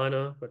South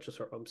Carolina, which is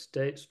her home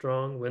state,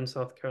 strong, wins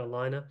South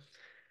Carolina.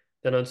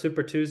 Then on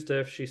Super Tuesday,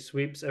 if she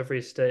sweeps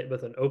every state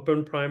with an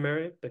open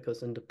primary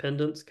because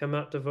independents come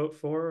out to vote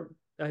for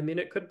her, I mean,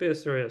 it could be a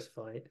serious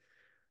fight.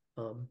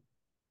 Um,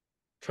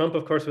 Trump,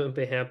 of course, wouldn't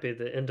be happy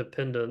that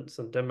independents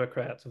and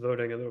Democrats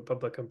voting in the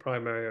Republican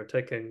primary are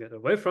taking it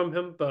away from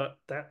him, but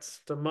that's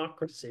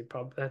democracy.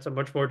 Probably that's a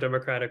much more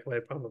democratic way,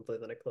 probably,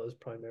 than a closed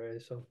primary.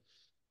 So,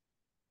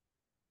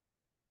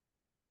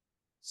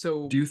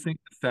 So Do you think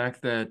the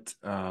fact that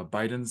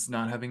Biden's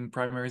not having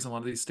primaries in a lot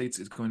of these states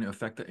is going to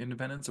affect the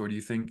independents, or do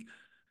you think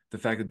the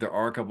fact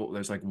that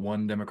there's like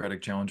one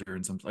Democratic challenger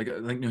in some, like I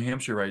think New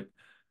Hampshire, right?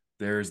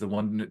 There's the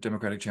one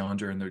Democratic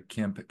challenger, and the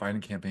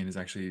Biden campaign is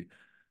actually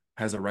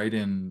has a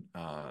write-in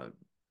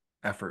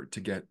effort to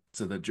get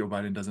so that Joe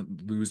Biden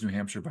doesn't lose New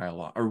Hampshire by a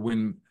lot or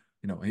win,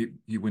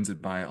 he wins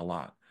it by a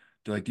lot.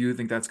 Do you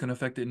think that's going to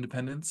affect the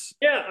independents?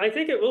 yeah, I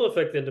think it will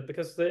affect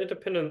because the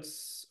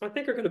independents, I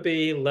think, are going to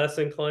be less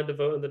inclined to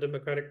vote in the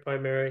Democratic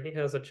primary. He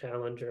has a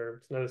challenger.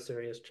 It's not a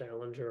serious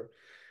challenger.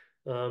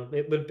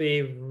 It would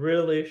be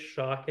really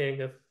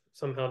shocking if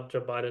somehow Joe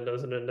Biden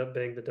doesn't end up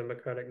being the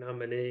Democratic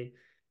nominee.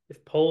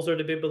 If polls are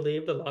to be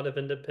believed, a lot of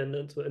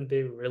independents would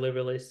be really,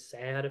 really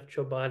sad if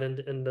Joe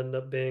Biden ended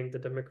up being the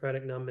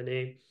Democratic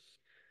nominee.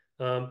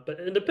 But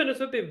independents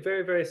would be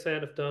very, very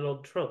sad if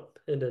Donald Trump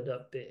ended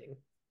up being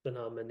the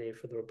nominee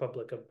for the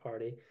Republican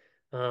Party.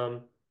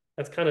 Um,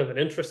 that's kind of an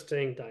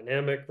interesting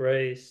dynamic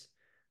race.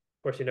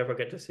 Of course, you never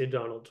get to see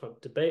Donald Trump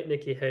debate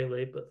Nikki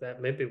Haley, but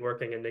that may be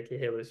working in Nikki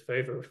Haley's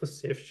favor. We'll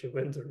see if she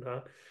wins or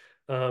not.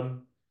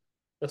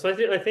 And so I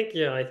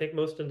think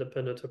most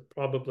independents are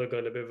probably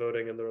going to be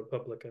voting in the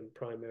Republican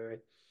primary.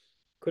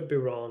 Could be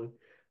wrong.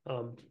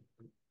 Um,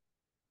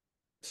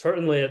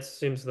 Certainly, it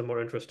seems the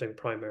more interesting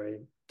primary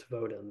to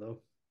vote in,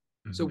 though.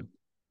 so Mhm.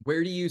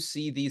 where do you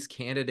see these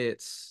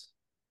candidates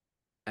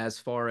as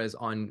far as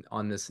on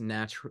this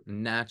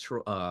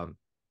natural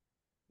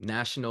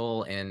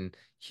national and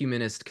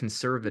humanist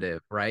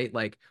conservative, right?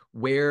 Like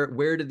where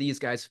do these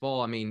guys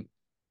fall? I mean,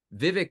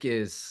 Vivek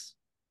is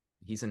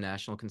he's a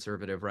national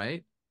conservative,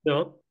 right?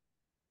 No,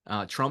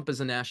 Trump is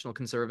a national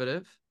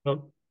conservative.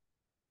 no.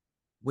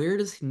 Where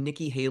does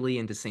Nikki Haley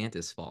and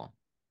DeSantis fall?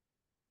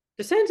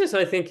 DeSantis,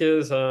 I think,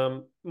 is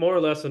more or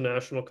less a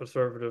national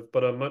conservative,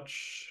 but a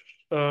much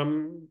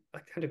I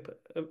kind of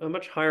a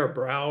much higher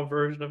brow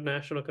version of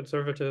national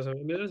conservatism.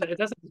 I mean, it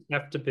doesn't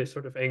have to be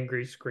sort of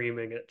angry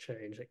screaming at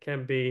change. It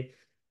can be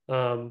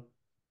um,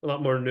 a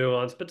lot more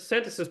nuanced. But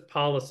DeSantis's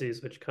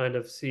policies, which kind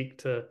of seek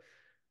to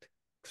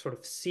sort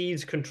of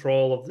seize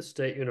control of the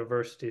state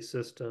university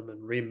system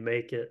and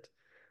remake it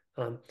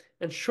Um,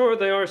 and sure,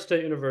 they are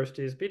state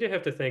universities, but you do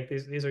have to think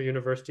these are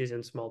universities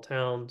in small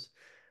towns,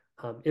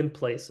 in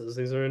places.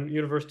 These are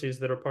universities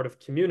that are part of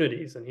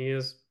communities, and he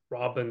is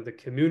robbing the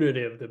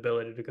community of the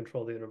ability to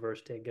control the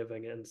university and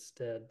giving it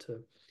instead to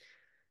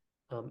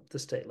the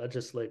state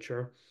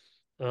legislature.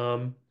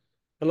 Um,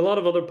 and a lot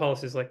of other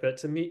policies like that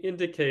to me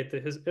indicate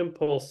that his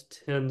impulse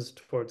tends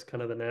towards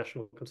kind of the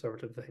national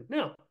conservative thing.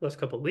 Now, last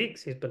couple of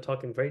weeks, he's been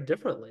talking very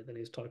differently than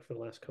he's talked for the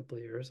last couple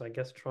of years. I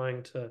guess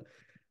trying to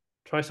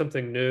try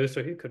something new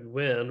so he could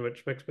win,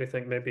 which makes me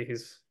think maybe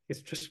he's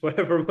just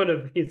whatever one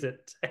of these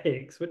it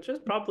takes, which is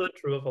probably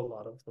true of a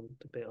lot of them,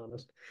 to be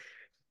honest.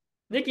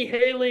 Nikki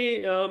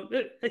Haley,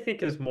 I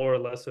think is more or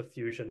less a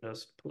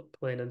fusionist,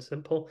 plain and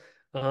simple.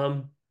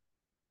 Um,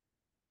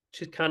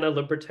 she's kind of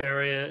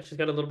libertarian. She's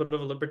got a little bit of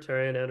a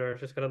libertarian in her.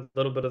 She's got a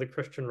little bit of the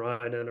Christian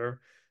right in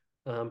her.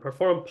 Her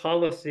foreign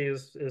policy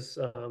is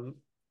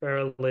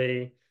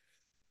fairly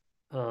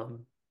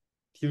um,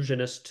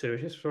 fusionist too.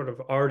 She's sort of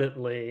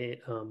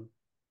ardently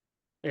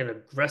and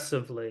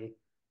aggressively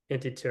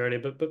anti-tyranny,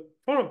 but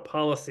foreign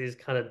policy is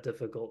kind of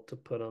difficult to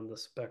put on the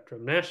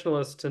spectrum.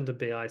 Nationalists tend to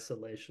be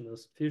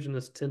isolationist.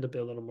 Fusionists tend to be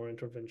a little more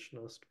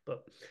interventionist.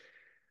 But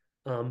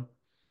um,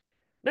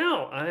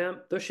 now I am,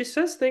 though she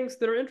says things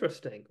that are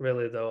interesting,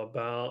 really, though,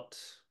 about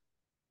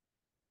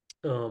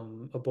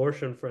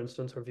abortion, for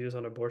instance, her views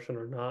on abortion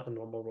are not a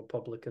normal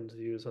Republican's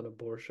views on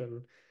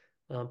abortion.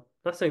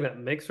 Not saying that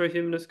makes her a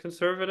humanist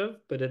conservative,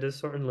 but it is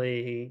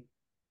certainly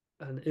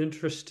an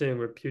interesting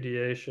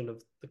repudiation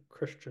of the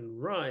Christian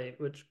right,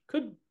 which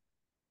could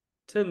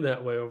tend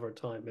that way over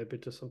time, maybe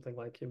to something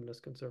like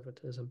humanist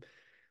conservatism,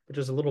 which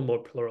is a little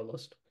more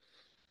pluralist.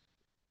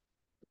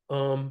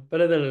 But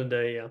at the end of the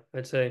day, yeah,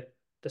 I'd say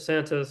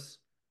DeSantis,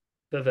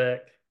 Vivek,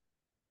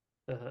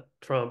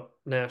 Trump,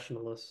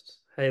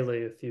 nationalists,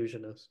 Haley, a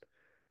fusionist.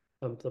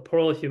 The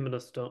plural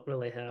humanists don't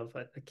really have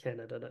a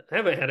candidate. I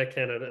haven't had a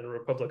candidate in a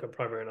Republican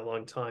primary in a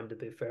long time, to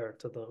be fair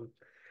to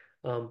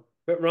them.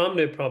 But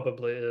Romney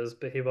probably is,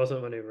 but he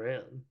wasn't when he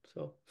ran.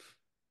 So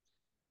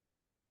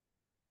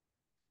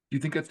Do you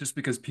think that's just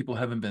because people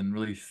haven't been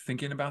really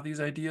thinking about these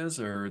ideas,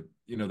 or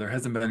there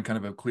hasn't been kind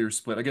of a clear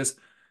split? I guess,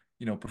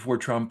 before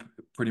Trump,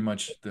 pretty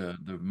much the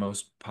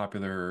most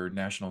popular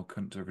national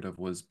conservative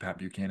was Pat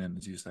Buchanan,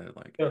 as you said.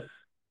 Like yeah,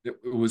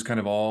 it was kind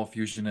of all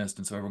fusionist,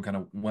 and so everyone kind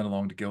of went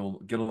along to get along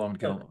to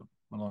get yeah, along,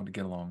 went along to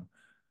get along.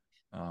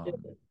 yeah. Um,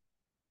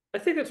 I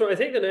think that's right. I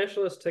think the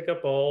nationalists take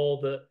up all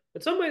the,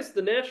 in some ways,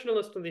 the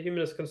nationalists and the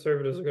humanist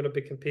conservatives are going to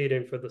be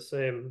competing for the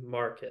same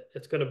market.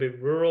 It's going to be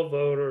rural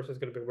voters, it's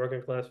going to be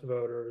working class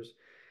voters,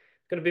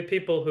 it's going to be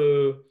people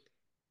who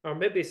are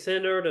maybe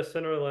center to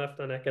center left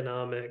on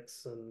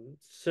economics and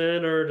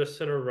center to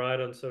center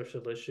right on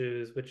social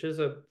issues, which is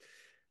a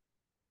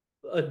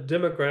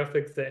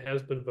demographic that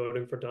has been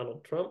voting for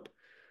Donald Trump.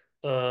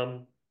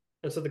 Um,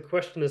 and so the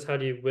question is, how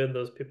do you win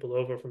those people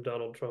over from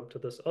Donald Trump to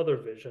this other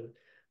vision?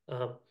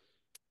 Um,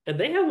 and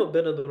they haven't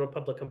been in the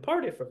Republican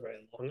Party for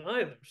very long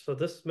either. So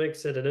this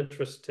makes it an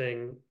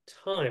interesting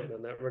time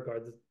in that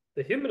regard.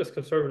 The humanist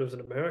conservatives in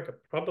America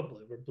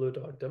probably were blue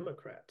dog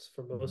Democrats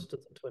for mhm. most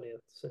of the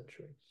 20th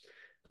century,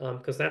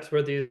 because that's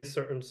where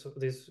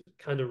these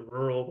kind of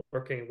rural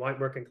white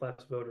working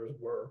class voters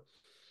were.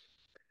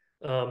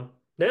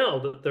 Now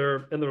that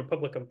they're in the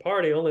Republican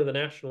Party, only the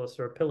nationalists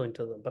are appealing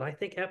to them. But I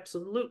think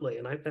absolutely,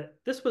 and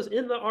this was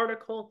in the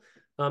article.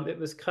 It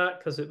was cut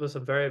because it was a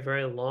very,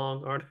 very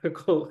long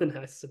article, and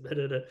I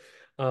submitted it.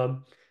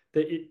 Um,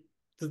 the,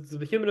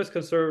 the humanist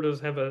conservatives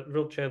have a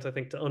real chance, I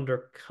think, to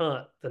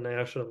undercut the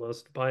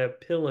nationalists by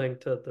appealing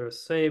to their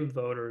same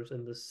voters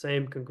in the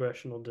same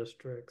congressional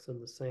districts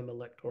and the same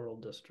electoral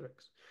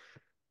districts.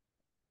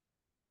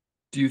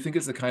 Do you think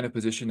it's the kind of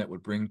position that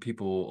would bring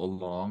people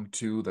along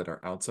too that are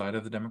outside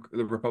of the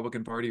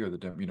Republican Party or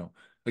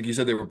like you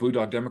said, they were blue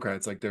dog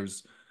Democrats. Like there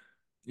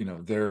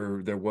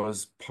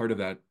was part of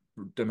that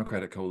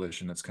Democratic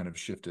coalition that's kind of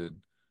shifted.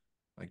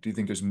 Like, do you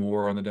think there's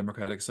more on the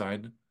Democratic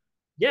side?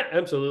 Yeah,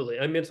 absolutely.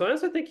 I mean, so I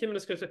also think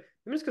humanist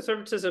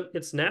conservatism,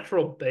 its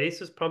natural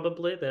base is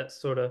probably that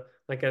sort of,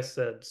 like I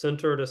said,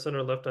 center to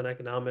center left on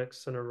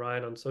economics, center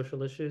right on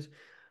social issues.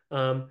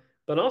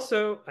 But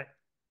also,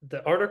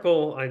 the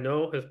article I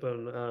know has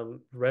been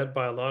read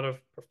by a lot of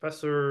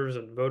professors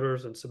and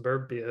voters in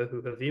suburbia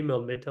who have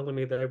emailed me telling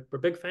me they were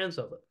big fans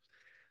of it.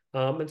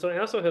 And so it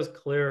also has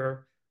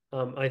clear,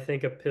 I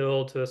think,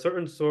 appeal to a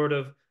certain sort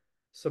of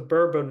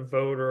suburban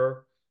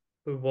voter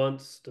who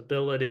wants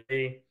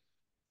stability,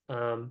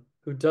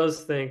 who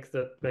does think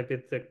that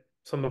maybe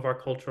some of our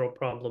cultural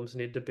problems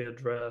need to be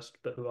addressed,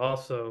 but who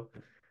also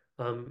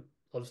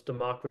loves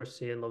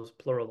democracy and loves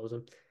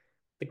pluralism.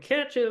 The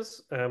catch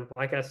is,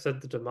 like I said,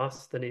 the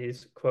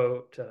Demosthenes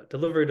quote,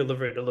 delivery,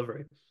 delivery,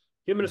 delivery.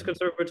 Humanist Mhm.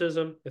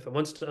 conservatism, if it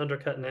wants to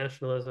undercut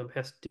nationalism,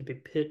 has to be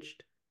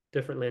pitched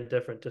differently in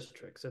different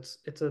districts.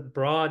 It's a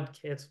broad,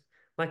 it's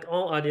like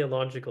all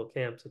ideological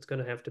camps, it's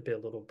going to have to be a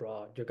little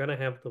broad. You're going to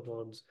have the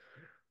ones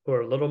who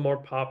are a little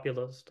more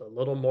populist, a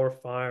little more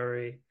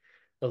fiery,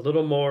 a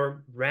little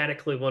more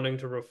radically wanting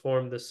to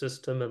reform the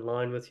system in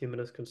line with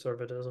humanist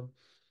conservatism.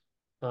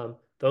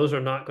 Those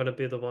are not going to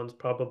be the ones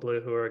probably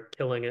who are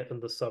killing it in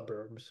the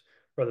suburbs,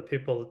 where the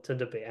people tend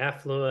to be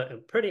affluent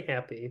and pretty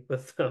happy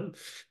with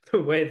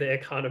the way the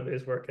economy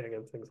is working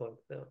and things like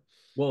that.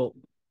 Well,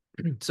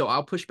 so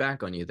I'll push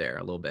back on you there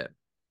a little bit.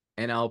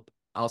 And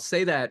I'll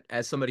say that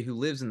as somebody who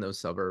lives in those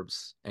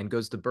suburbs and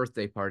goes to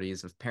birthday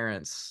parties of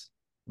parents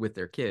with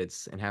their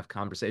kids and have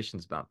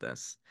conversations about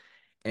this.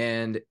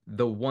 And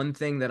the one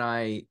thing that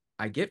I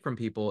get from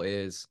people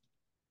is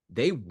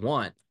they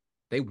want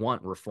they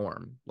want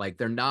reform. Like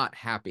they're not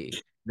happy.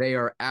 They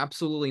are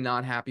absolutely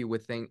not happy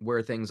with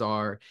where things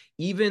are.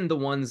 Even the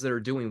ones that are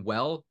doing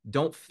well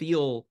don't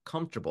feel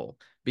comfortable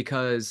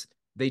because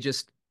they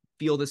just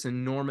feel this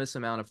enormous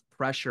amount of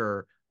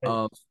pressure Right.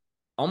 of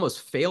almost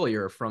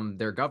failure from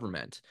their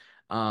government.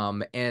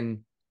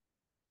 And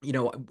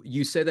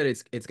you said that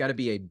it's got to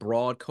be a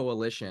broad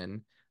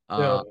coalition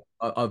Yeah.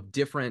 of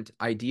different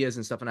ideas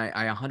and stuff, and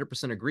I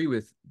 100% agree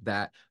with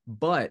that.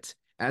 But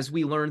as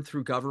we learn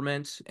through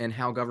government and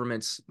how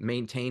governments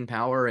maintain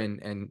power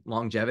and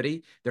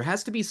longevity, there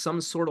has to be some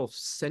sort of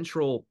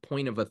central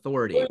point of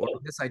authority, or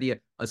this idea,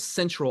 a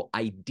central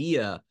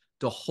idea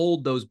to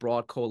hold those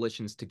broad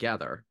coalitions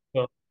together.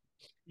 Yeah.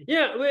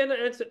 Yeah, I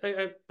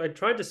mean, I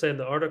tried to say in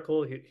the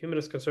article,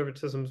 humanist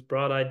conservatism's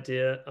broad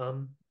idea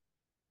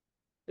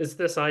is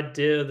this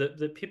idea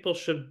that people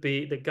should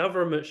be, the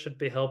government should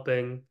be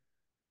helping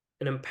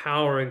and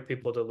empowering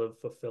people to live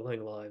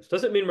fulfilling lives.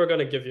 Doesn't mean we're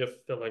going to give you a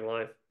fulfilling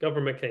life.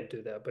 Government can't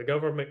do that, but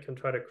government can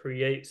try to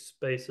create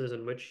spaces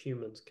in which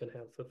humans can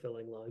have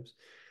fulfilling lives.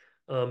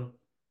 Um,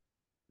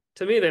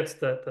 to me, that's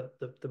the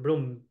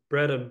real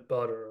bread and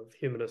butter of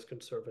humanist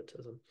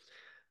conservatism.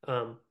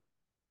 Um,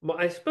 Well,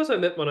 I suppose I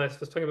meant when I was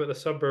talking about the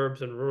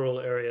suburbs and rural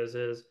areas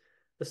is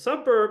the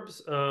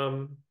suburbs,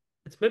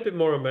 it's maybe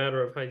more a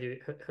matter of how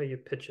you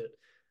pitch it.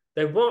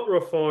 They want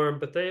reform,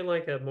 but they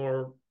like a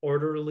more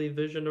orderly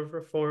vision of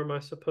reform, I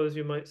suppose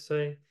you might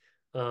say,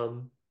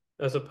 um,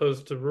 as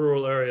opposed to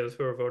rural areas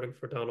who are voting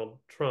for Donald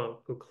Trump,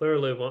 who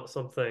clearly want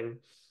something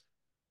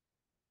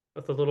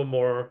with a little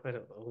more, I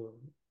don't know,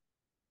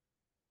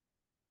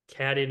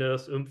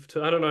 cattiness, oomph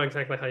to, I don't know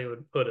exactly how you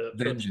would put it,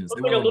 but Vengeance.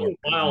 They something want a a little more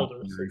little vengeance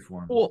wilder. in the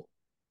reform. Well,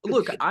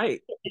 look,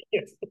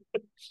 Yes.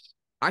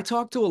 I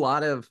talk to a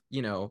lot of,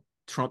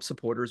 Trump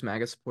supporters,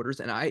 MAGA supporters,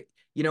 and I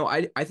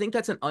think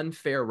that's an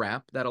unfair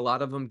rap that a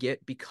lot of them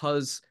get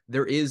because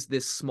there is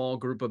this small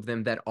group of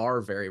them that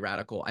are very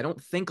radical. I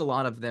don't think a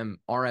lot of them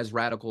are as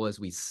radical as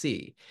we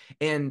see.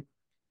 And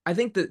I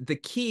think that the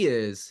key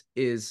is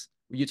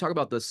you talk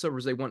about the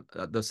suburbs, they want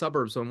the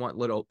suburbs want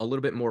a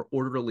little bit more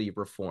orderly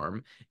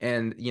reform,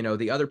 and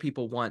the other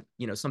people want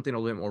something a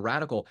little bit more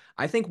radical.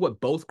 I think what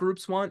both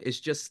groups want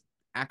is just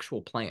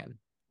actual plan.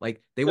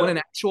 Like they want Yeah. an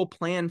actual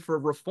plan for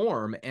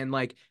reform and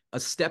like a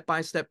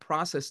step-by-step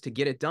process to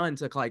get it done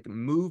to like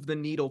move the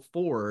needle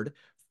forward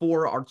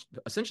for our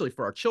essentially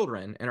for our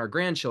children and our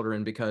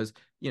grandchildren because,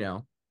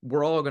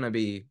 we're all going to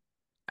be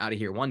out of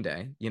here one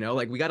day,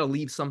 like we got to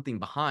leave something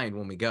behind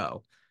when we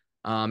go.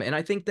 And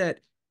I think that,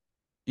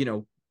 you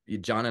know,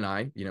 John and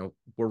I,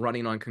 we're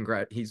running on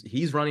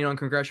he's running on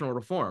congressional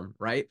reform,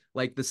 right?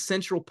 Like the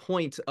central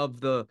point of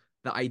the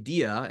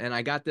idea, and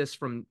I got this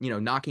from,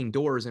 knocking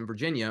doors in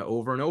Virginia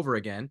over and over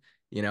again.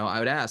 I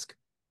would ask,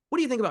 what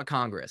do you think about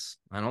Congress?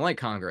 I don't like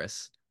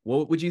Congress.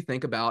 What would you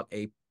think about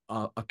a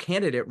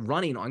candidate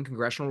running on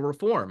congressional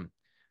reform?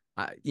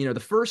 The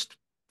first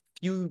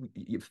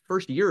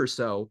year or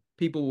so,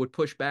 people would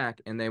push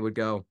back and they would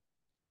go,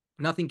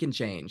 nothing can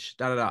change,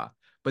 da da da.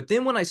 But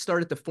then when I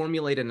started to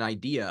formulate an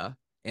idea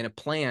and a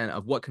plan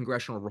of what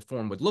congressional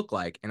reform would look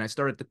like, and I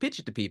started to pitch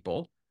it to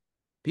people,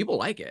 people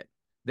like it.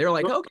 They're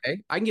like, okay,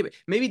 I can give it.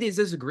 Maybe they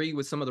disagree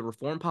with some of the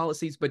reform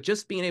policies, but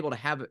just being able to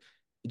have it,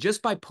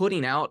 just by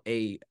putting out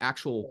a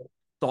actual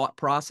thought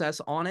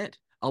process on it,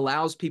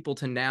 allows people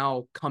to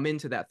now come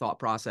into that thought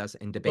process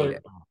and debate Right.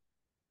 it.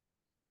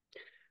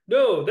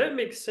 No, that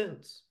makes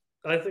sense.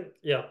 I think,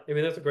 yeah, I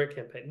mean, that's a great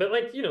campaign. But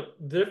like,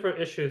 different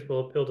issues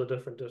will appeal to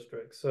different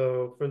districts.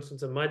 So, for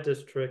instance, in my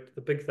district,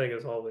 the big thing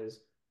is always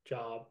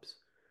jobs.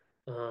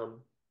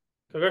 Um,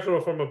 Congressional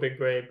reform would be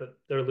great, but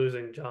they're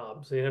losing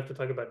jobs. So you have to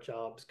talk about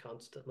jobs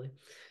constantly.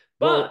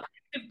 Well, But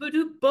if we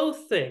do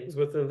both things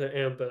within the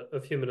ambit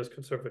of humanist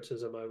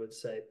conservatism, I would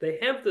say they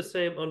have the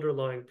same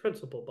underlying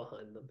principle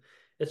behind them.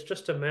 It's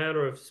just a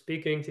matter of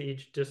speaking to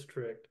each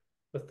district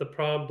with the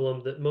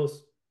problem that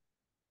most,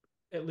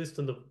 at least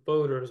in the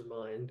voter's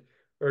mind,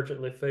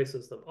 urgently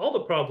faces them. All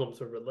the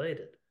problems are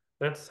related.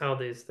 That's how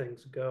these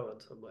things go in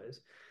some ways.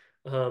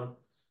 Um,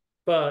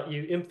 but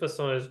you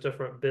emphasize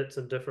different bits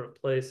in different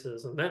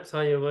places, and that's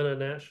how you win a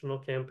national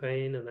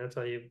campaign, and that's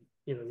how you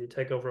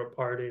take over a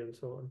party and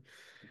so on,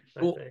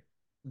 I well, think.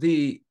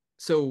 the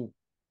so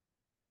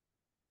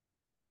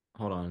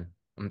hold on,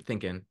 I'm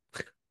thinking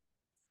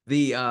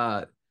the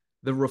uh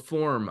the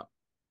reform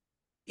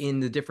in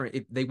the different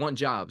if they want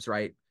jobs,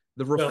 right?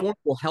 The Yeah. reform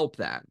will help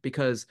that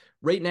because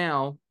right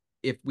now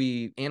if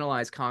we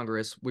analyze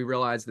Congress, we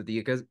realize that the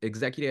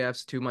executive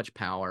has too much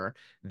power.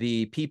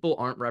 The people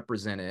aren't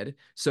represented.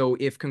 So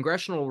if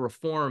congressional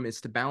reform is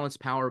to balance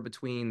power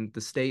between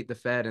the state, the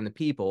Fed, and the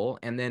people,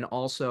 and then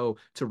also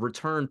to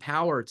return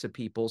power to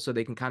people so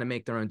they can kind of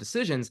make their own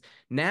decisions,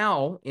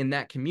 now in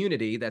that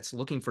community that's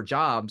looking for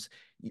jobs,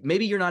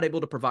 maybe you're not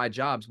able to provide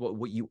jobs.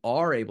 What you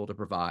are able to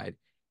provide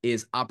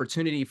is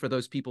opportunity for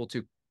those people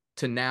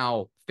to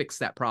now fix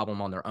that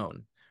problem on their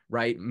own,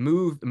 right? Right.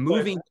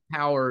 Moving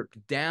power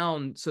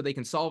down so they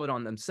can solve it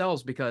on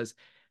themselves, because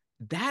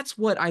that's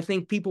what I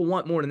think people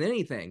want more than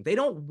anything. They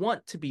don't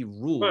want to be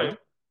ruled. Right.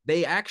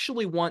 They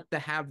actually want to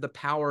have the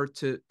power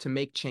to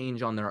make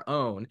change on their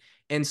own.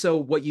 And so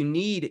what you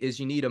need is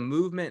you need a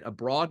movement, a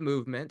broad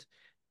movement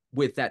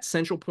with that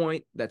central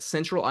point, that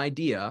central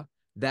idea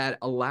that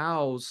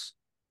allows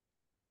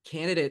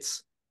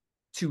candidates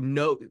to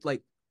know,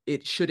 like,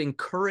 it should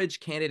encourage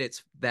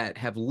candidates that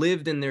have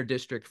lived in their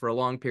district for a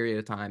long period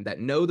of time, that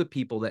know the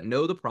people, that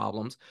know the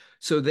problems,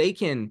 so they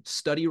can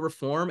study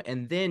reform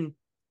and then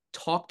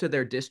talk to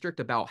their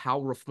district about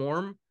how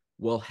reform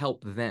will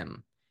help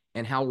them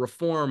and how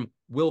reform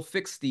will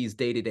fix these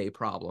day-to-day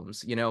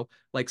problems,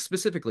 like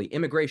specifically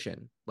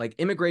immigration. Like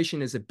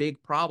immigration is a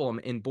big problem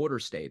in border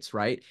states,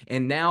 right?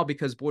 And now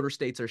because border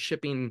states are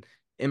shipping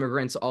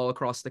immigrants all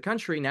across the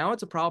country, now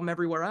it's a problem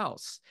everywhere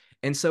else.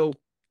 And so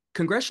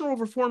congressional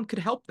reform could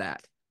help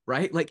that,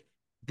 right? Like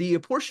the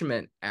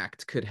Apportionment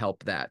Act could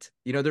help that.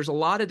 There's a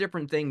lot of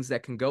different things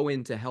that can go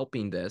into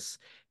helping this,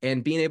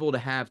 and being able to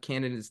have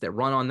candidates that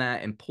run on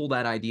that and pull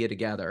that idea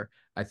together.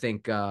 I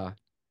think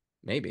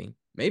maybe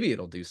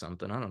it'll do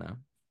something. I don't know.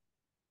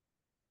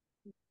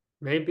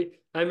 Maybe.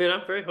 I mean,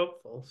 I'm very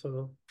hopeful,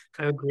 so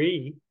I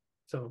agree.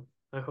 So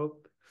I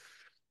hope,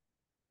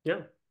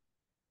 yeah.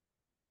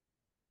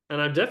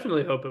 And I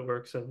definitely hope it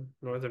works in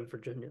Northern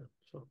Virginia.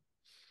 So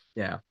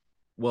Yeah.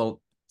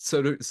 Well,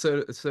 so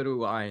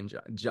do I and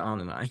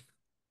John and I.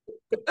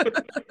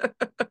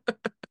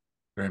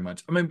 Very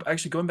much. I mean,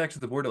 actually, going back to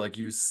the border, like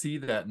you see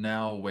that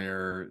now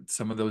where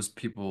some of those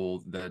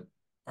people that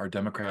are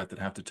Democrat that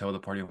have to toe the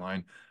party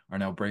line are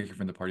now breaking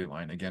from the party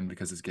line again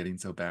because it's getting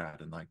so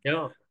bad. And like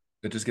yeah,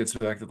 it just gets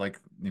back to like,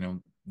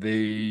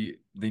 they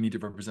need to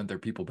represent their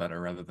people better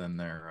rather than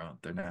their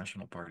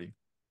national party.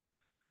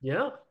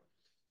 yeah,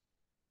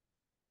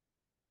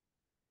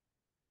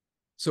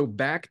 So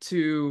back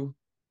to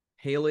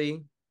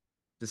Haley,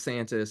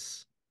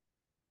 DeSantis.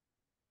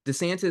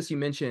 DeSantis, you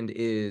mentioned,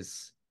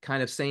 is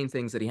kind of saying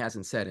things that he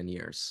hasn't said in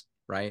years,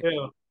 right?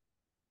 yeah,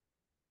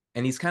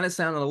 And he's kind of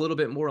sounding a little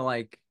bit more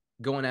like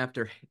going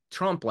after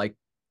Trump, like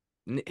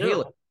Haley.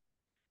 yeah.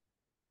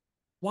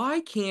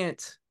 Why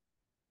can't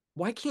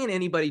why can't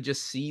anybody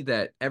just see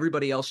that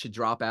everybody else should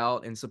drop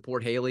out and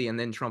support Haley, and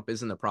then Trump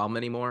isn't the problem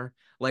anymore?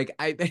 Like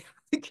I think,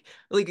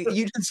 like,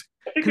 you just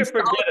I think you're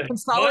forgetting.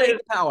 consolidate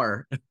the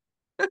power.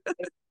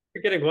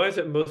 Why is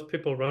it most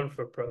people run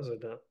for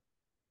president?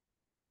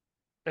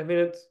 I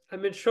mean,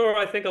 sure,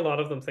 I think a lot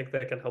of them think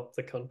they can help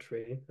the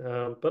country,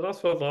 but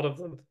also a lot of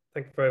them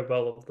think very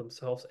well of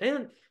themselves,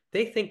 and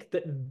they think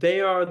that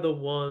they are the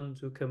ones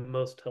who can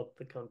most help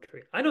the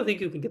country. I don't think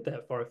you can get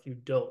that far if you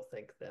don't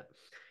think that.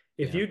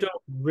 If Yeah. you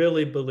don't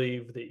really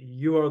believe that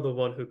you are the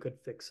one who could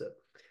fix it,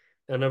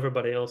 and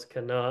everybody else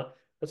cannot,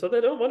 and so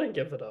they don't want to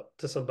give it up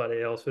to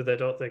somebody else who they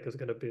don't think is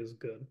going to be as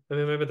good. I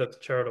mean, maybe that's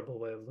a charitable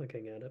way of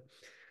looking at it.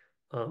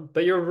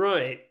 But you're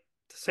right.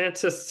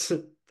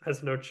 DeSantis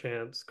has no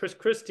chance. Chris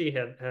Christie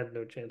had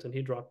no chance, and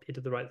he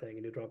did the right thing,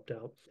 and he dropped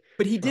out.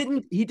 But he Uh,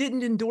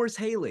 didn't endorse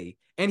Haley,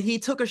 and he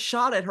took a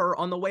shot at her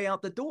on the way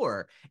out the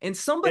door. And yeah,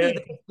 somebody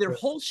that their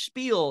whole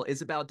spiel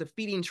is about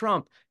defeating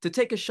Trump, to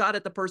take a shot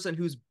at the person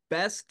who's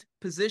best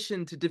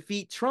positioned to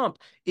defeat Trump,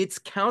 it's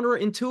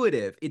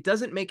counterintuitive. It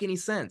doesn't make any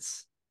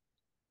sense.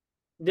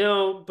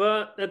 no,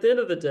 but at the end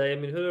of the day, I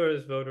mean, who are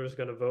his voters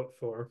going to vote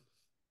for?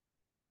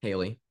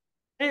 Haley.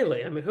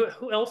 Haley. I mean,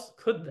 who else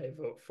could they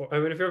vote for? I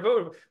mean, if you're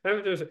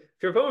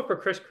voting for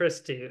Chris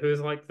Christie, who's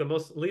like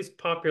the least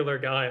popular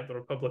guy in the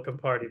Republican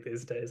Party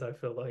these days, I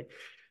feel like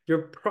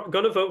you're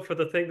going to vote for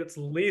the thing that's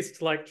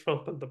least like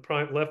Trump in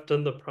the left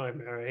in the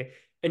primary,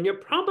 and you're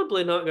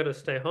probably not going to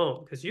stay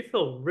home because you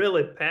feel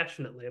really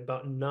passionately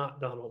about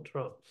not Donald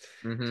Trump.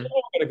 So Mm-hmm. I'm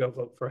going to go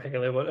vote for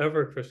Haley,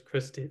 whatever Chris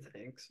Christie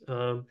thinks.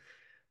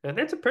 And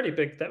that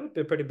would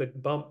be a pretty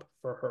big bump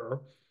for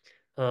her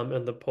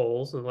in the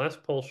polls. And the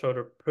last poll showed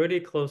her pretty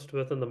close to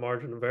within the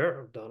margin of error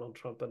of Donald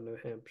Trump in New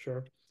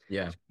Hampshire.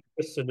 Yeah.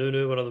 Chris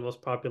Sununu, one of the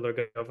most popular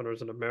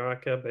governors in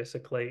America,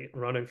 basically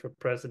running for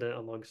president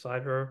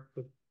alongside her,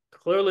 who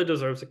clearly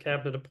deserves a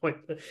cabinet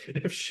appointment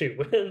if she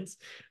wins.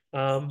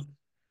 Um,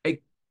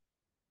 Hey,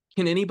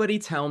 can anybody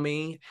tell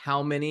me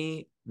how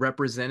many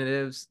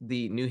representatives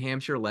the New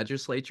Hampshire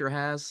legislature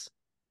has?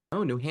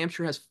 Oh, New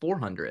Hampshire has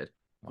 400.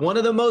 One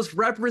of Wow. the most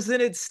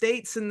represented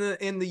states in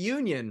the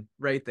union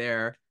right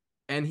there.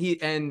 And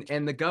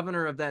the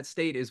governor of that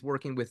state is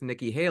working with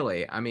Nikki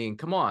Haley. I mean,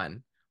 come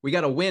on. We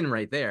got a win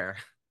right there.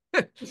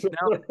 Now,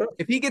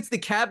 if he gets the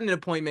cabinet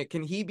appointment,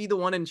 can he be the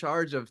one in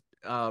charge of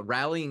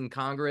rallying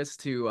Congress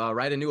to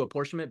write a new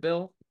apportionment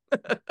bill?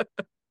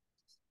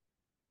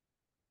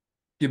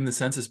 Give him the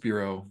Census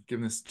Bureau. Give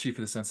him the chief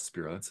of the Census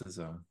Bureau. That's his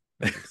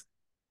matrix.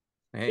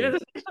 Hey,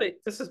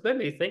 This has made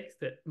me think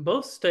that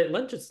most state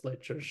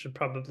legislatures should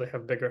probably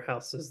have bigger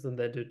houses than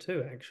they do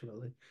too,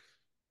 actually.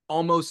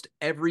 almost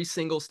every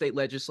single state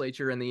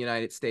legislature in the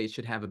United States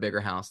should have a bigger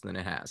house than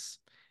it has.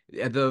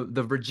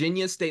 The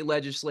Virginia state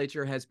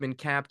legislature has been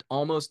capped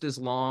almost as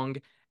long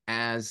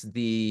as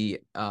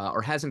the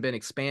or hasn't been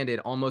expanded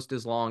almost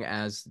as long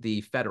as the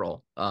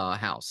federal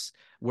house.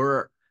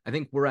 I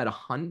think we're at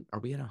 100. Are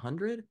we at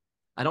 100?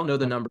 I don't know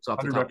the numbers off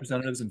the 100 top.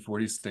 representatives and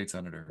 40 state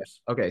senators.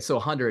 Okay, so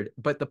 100,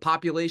 but the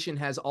population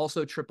has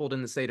also tripled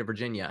in the state of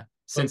Virginia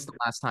since the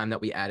last time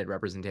that we added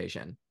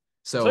representation.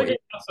 So So yeah,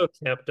 it, also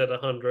capped at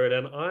 100,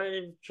 and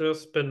I've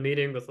just been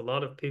meeting with a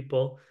lot of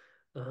people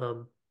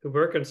who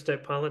work in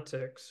state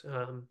politics.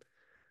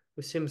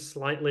 We seem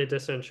slightly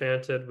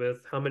disenchanted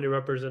with how many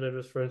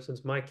representatives, for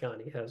instance, my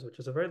county has, which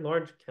is a very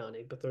large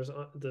county, but there's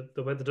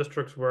the way the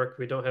districts work,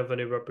 we don't have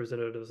any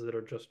representatives that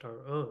are just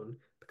our own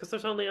because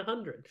there's only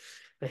 100.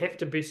 They have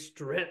to be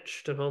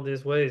stretched in all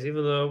these ways,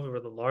 even though we're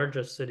the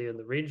largest city in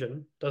the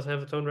region, it doesn't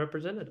have its own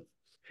representative.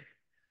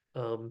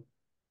 Um,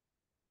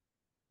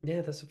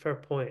 yeah, that's a fair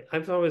point.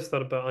 I've always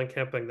thought about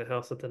uncapping the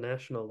House at the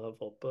national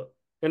level, but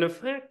and in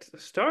fact,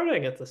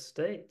 starting at the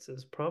states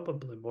is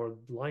probably more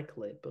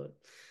likely, but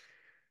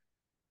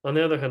on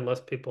the other hand,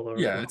 less people are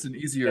Yeah, will it's an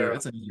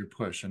easier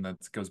push, and that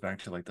goes back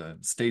to like the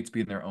states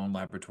being their own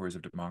laboratories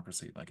of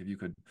democracy. Like if you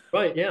could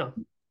right, yeah.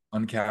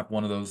 uncap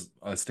one of those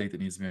a state that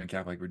needs to be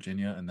uncapped, like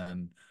Virginia, and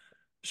then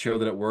show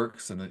that it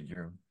works and that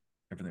you're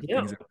everything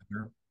Yeah. things are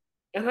better.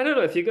 And I don't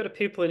know if you go to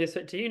people and you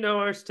say, "Do you know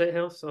our state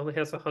house only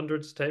has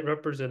 100 state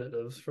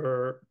representatives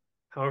for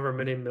however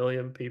many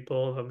million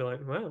people?" I'll be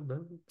like, "Wow,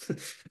 no."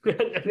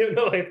 I don't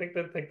know. I think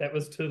that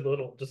was too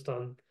little just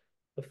on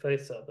the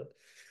face of it.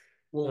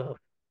 well, Uh,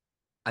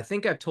 I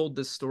think I've told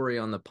this story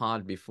on the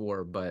pod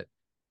before, but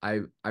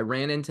I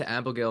ran into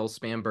Abigail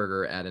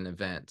Spamberger at an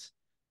event,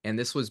 and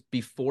this was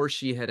before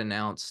she had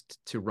announced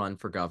to run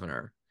for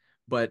governor.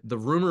 But the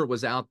rumor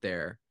was out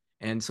there,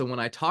 and so when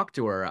I talked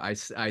to her, I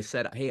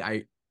said,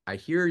 "Hey, I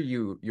hear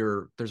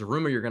there's a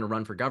rumor you're going to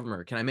run for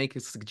governor. Can I make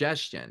a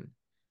suggestion?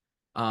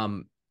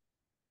 Um,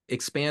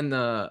 expand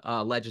the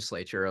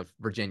legislature of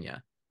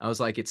Virginia." I was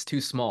like, it's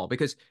too small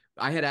because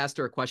I had asked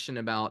her a question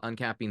about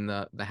uncapping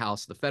the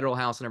House, the federal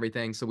House, and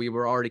everything. So we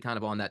were already kind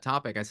of on that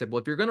topic. I said,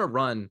 well, if you're going to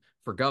run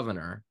for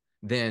governor,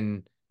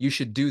 then you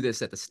should do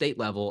this at the state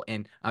level.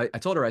 And I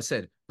told her, I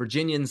said,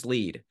 Virginians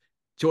lead.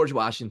 George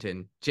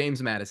Washington,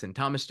 James Madison,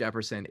 Thomas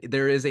Jefferson.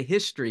 There is a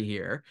history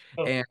here,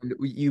 oh. and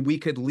we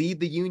could lead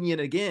the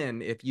Union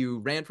again if you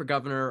ran for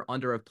governor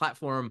under a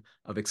platform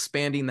of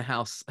expanding the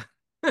House.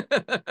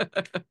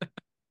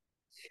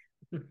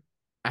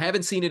 I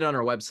haven't seen it on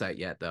our website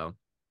yet, though.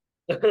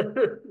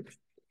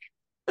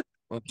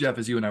 Well, Jeff,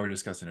 as you and I were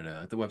discussing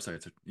it, the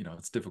websites are,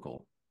 it's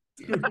difficult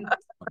to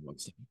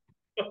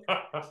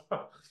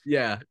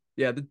Yeah,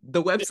 yeah.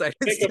 The website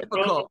is Make a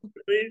promise, difficult.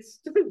 please.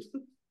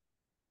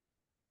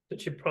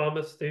 Did you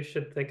promise they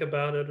should think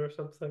about it or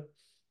something?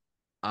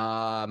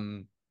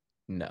 Um,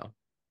 no,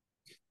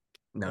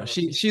 no. Uh,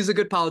 She's a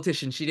good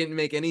politician. She didn't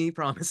make any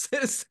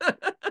promises.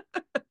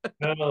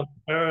 no,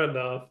 fair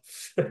enough.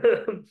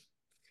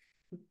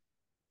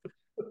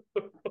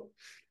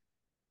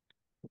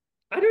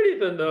 I don't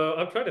even know.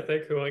 I'm trying to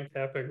think who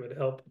uncapping would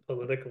help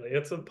politically.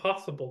 It's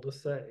impossible to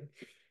say.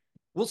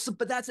 Well, so,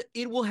 but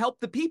it will help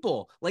the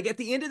people. Like at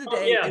the end of the Oh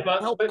day, yeah, it will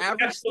help but you have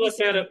average to look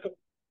at citizens. it.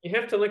 You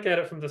have to look at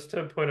it from the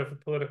standpoint of a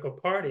political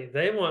party.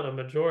 They want a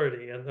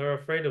majority, and they're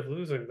afraid of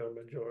losing their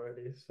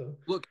majority. So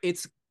Look,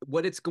 it's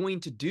what it's going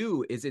to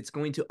do is it's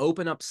going to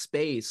open up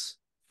space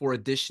for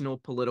additional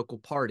political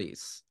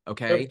parties. they're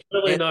Okay.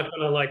 really And not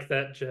going to like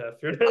that, Jeff.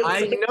 You're not I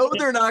saying know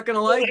they're not going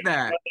to like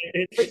that.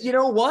 But you right.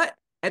 know what?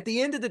 At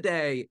the end of the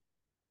day,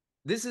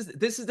 this is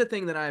the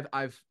thing that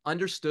I've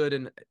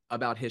understood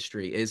about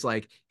history is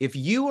like if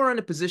you are in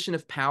a position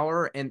of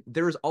power and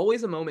there is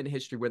always a moment in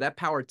history where that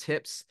power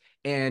tips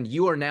and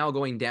you are now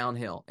going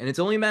downhill and it's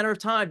only a matter of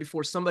time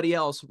before somebody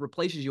else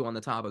replaces you on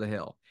the top of the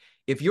hill.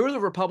 If you're the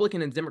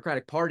Republican and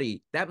Democratic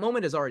Party, that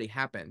moment has already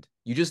happened.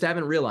 You just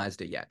haven't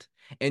realized it yet.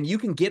 And you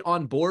can get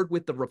on board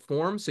with the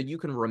reform so you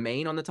can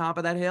remain on the top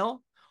of that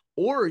hill,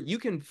 or you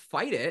can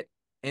fight it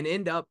and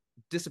end up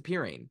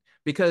disappearing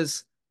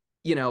because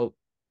you know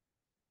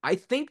I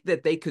think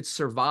that they could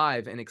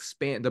survive and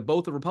expand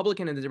both the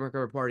Republican and the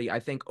Democratic Party. I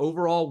think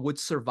overall would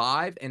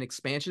survive an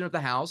expansion of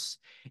the House.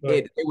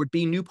 It would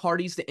be new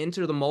parties to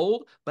enter the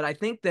mold, but I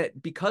think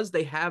that because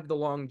they have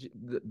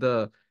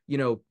the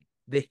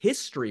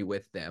history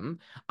with them,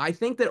 I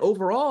think that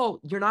overall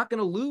you're not going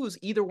to lose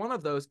either one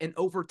of those, and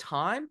over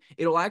time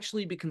it'll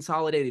actually be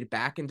consolidated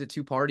back into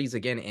two parties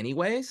again,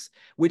 anyways,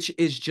 which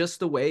is just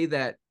the way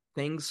that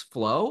things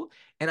flow.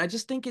 And I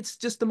just think it's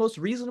just the most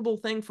reasonable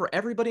thing for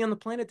everybody on the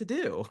planet to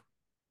do.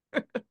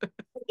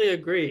 I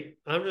agree.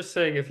 I'm just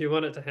saying if you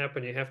want it to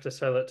happen, you have to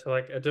sell it to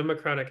like a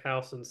Democratic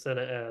House and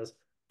Senate as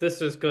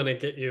this is going to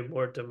get you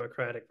more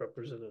Democratic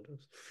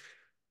representatives.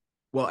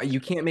 Well, you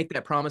can't make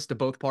that promise to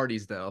both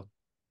parties, though.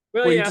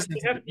 Well, Well, you yeah, just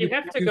have you to,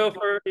 have you have to go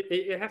for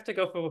you have to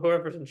go for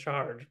whoever's in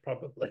charge,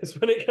 probably, is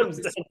when it comes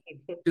down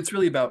it's, to it. it's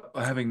really about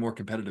having more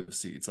competitive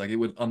seats. Like it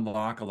would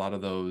unlock a lot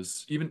of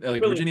those, even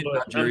like Really Virginia's would.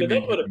 not I mean,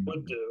 that's what it gerrymandering.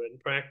 would do in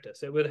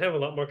practice. It would have a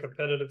lot more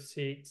competitive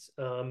seats,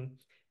 and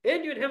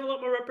you'd have a lot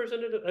more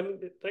representative. I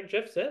mean, like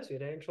Jeff says,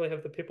 you'd actually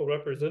have the people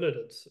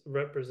representatives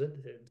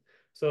represented.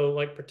 So,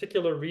 like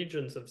particular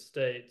regions of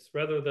states,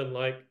 rather than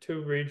like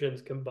two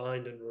regions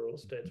combined in rural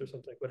states or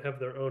something, would have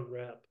their own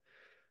rep,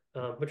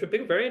 which would be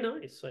very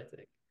nice, I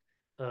think.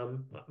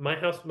 My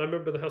house, my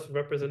member of the House of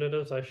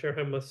Representatives, I share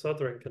him with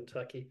Southern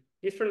Kentucky.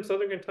 Eastern and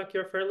Southern Kentucky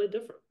are fairly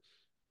different.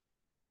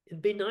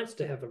 It'd be nice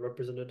to have a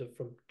representative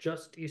from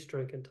just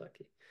Eastern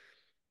Kentucky.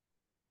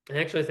 I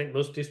actually think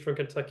most Eastern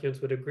Kentuckians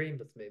would agree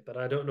with me, but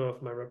I don't know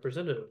if my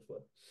representative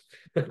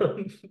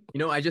would. You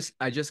know, I just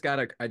got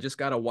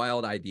a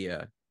wild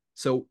idea.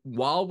 So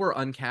while we're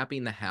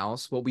uncapping the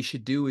House, what we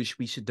should do is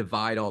we should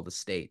divide all the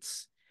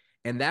states.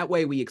 And that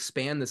way we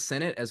expand the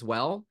Senate as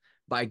well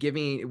by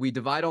giving we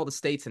divide all the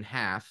states in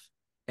half.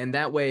 And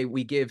that way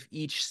we give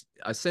each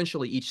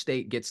essentially each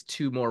state gets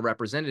two more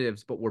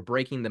representatives, but we're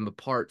breaking them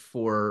apart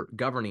for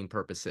governing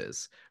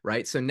purposes,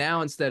 right? So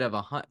now instead of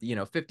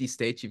 50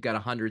 states, you've got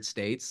 100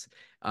 states.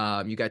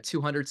 You got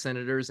 200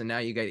 senators, and now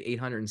you got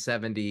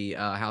 870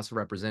 House of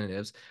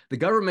Representatives. The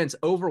government's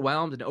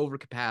overwhelmed and over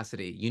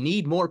capacity. You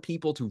need more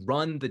people to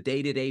run the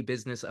day-to-day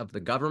business of the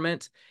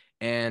government,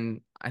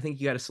 and I think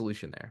you got a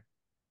solution there.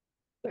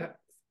 That-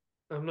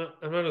 I'm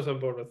not as on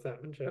board with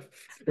that one, Jeff.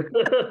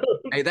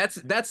 Hey,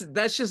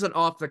 that's just an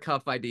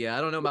off-the-cuff idea.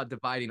 I don't know about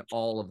dividing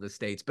all of the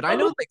states, but I Some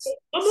know of, like some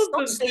of some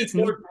them seem states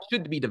more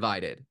should be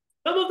divided.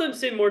 some of them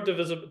seem more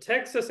divisible.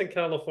 Texas and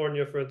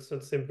California, for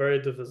instance, seem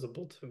very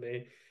divisible to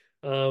me.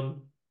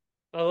 Um,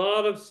 a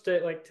lot of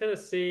state like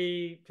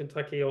Tennessee,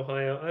 Kentucky,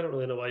 Ohio, I don't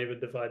really know why you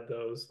would divide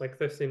those. Like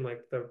they seem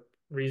like they're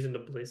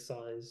reasonably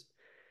sized.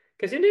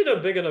 Because you need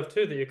them big enough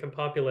too that you can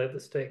populate the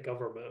state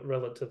government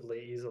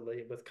relatively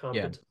easily with Yeah.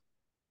 competent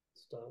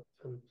stuff.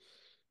 And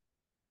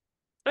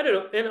I don't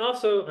know. And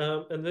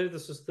also, and maybe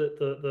this is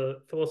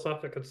the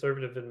philosophic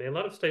conservative in me. A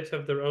lot of states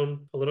have their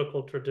own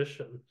political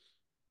tradition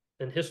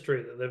and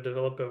history that they've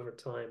developed over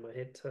time. I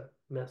hate to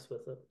mess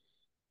with it.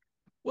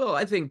 Well,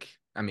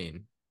 I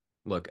mean,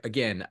 look,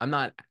 again, I'm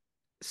not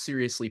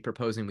seriously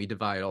proposing we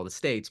divide all the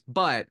states,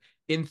 but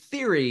in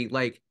theory,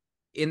 like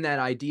in that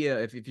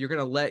idea, if you're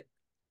gonna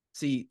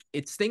see,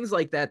 it's things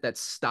like that that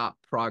stop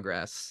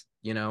progress,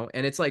 and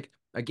it's like,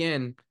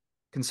 again,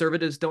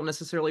 conservatives don't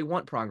necessarily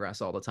want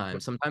progress all the time.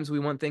 Sometimes we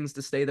want things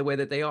to stay the way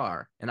that they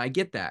are, and I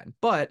get that.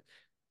 But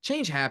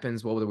change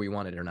happens whether we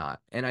want it or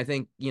not. And I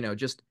think,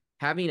 just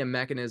having a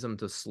mechanism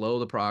to slow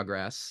the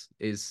progress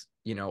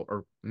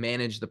or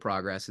manage the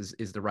progress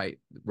is the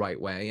right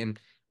way. And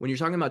when you're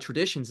talking about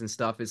traditions and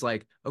stuff, is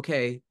like,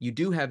 okay, you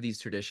do have these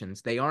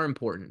traditions, they are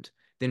important.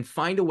 Then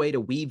find a way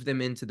to weave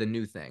them into the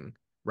new thing,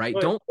 right?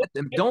 Right. Don't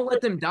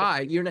let them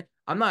die.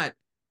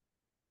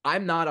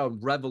 I'm not a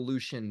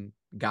revolution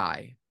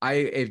guy.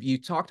 If you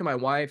talk to my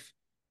wife,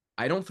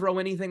 I don't throw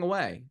anything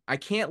away. I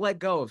can't let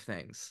go of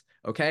things.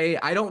 Okay.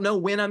 I don't know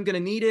when I'm going to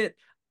need it.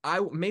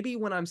 Maybe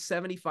when I'm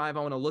 75, I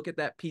want to look at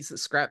that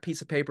scrap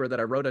piece of paper that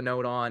I wrote a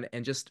note on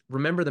and just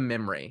remember the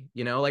memory.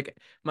 Like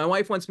my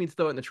wife wants me to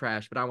throw it in the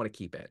trash, but I want to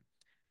keep it.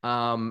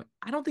 I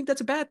don't think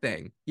that's a bad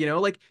thing.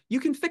 Like you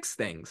can fix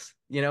things.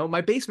 My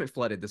basement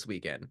flooded this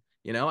weekend.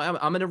 I'm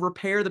going to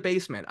repair the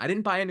basement. I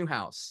didn't buy a new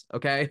house.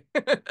 Okay.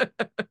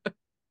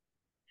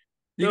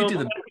 You could No, do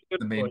but the that's a the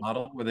good Maine point.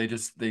 model where they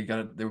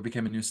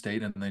became a new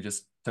state and they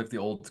just took the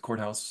old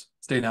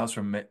state house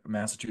from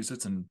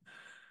Massachusetts and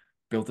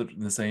built it in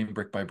the same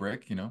brick by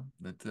brick.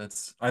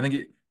 That's I think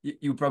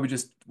you probably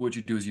just what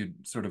you do is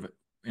you'd sort of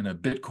in a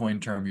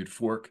Bitcoin term you'd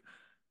fork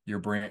your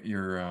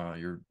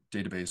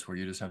database where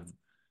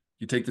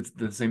you take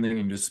the same thing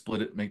and you just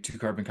split it, make two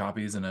carbon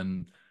copies, and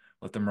then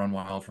let them run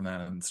wild from that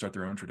and start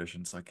their own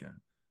traditions, like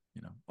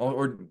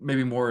or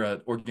maybe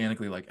more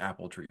organically, like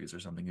apple trees or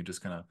something. You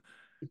just kind of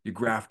you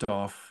graft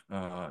off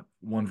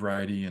one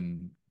variety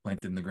and plant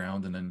it in the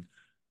ground, and then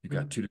you've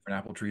got two different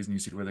apple trees, and you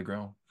see where they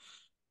grow.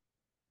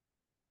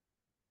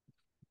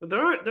 But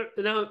there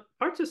now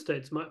parts of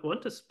states might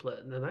want to split,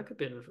 and then that could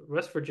be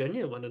West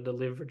Virginia wanted to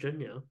leave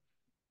Virginia.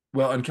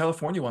 Well, and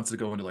California wants to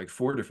go into like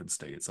four different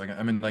states. Like,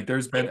 I mean, like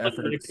there's been That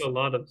would make a efforts,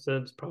 lot of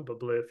sense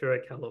probably if you're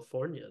a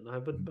Californian. I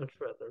would much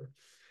rather.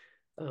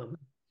 Um,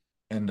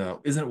 and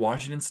isn't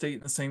Washington State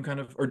in the same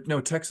kind of, or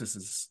no, Texas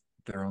is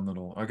their own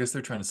little. I guess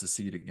they're trying to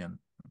secede again.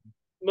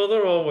 well,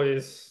 they're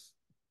always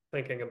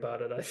thinking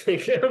about it, I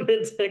think. I'm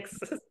in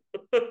Texas.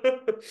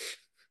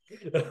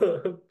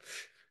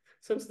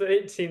 Since the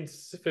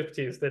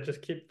 1850s, they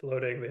just keep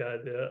floating the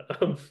idea.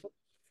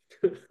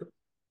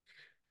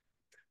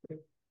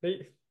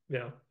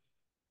 Yeah.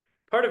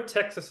 Part of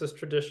Texas's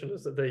tradition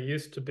is that they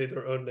used to be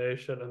their own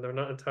nation, and they're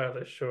not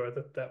entirely sure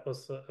that that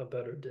was a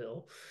better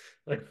deal.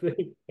 I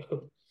think.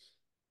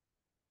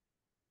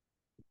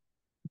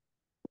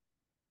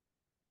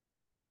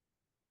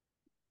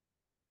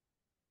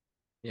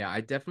 Yeah,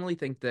 I definitely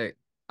think that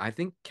I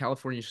think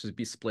California should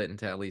be split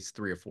into at least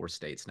 3 or 4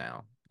 states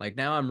now. Like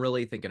now I'm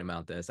really thinking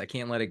about this. I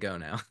can't let it go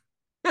now.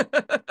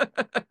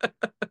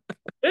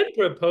 And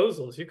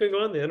proposals. You can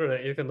go on the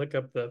internet. You can look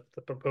up the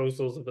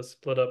proposals of a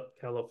split up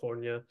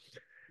California.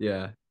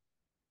 Yeah.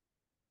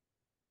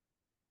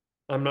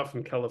 I'm not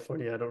from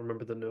California. I don't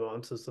remember the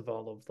nuances of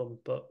all of them,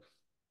 but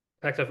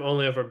in fact, I've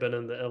only ever been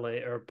in the LA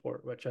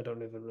airport, which I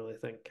don't even really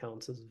think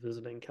counts as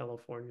visiting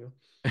California.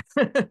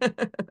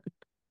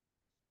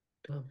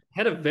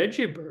 Had a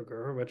veggie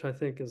burger, which I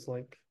think is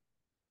like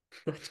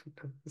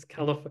it's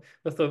California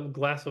with a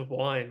glass of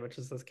wine, which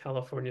is as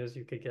California as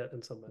you could get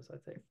in some ways, I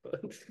think.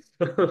 But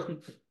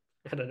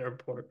at an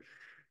airport.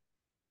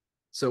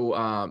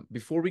 So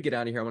before we get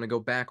out of here, I want to go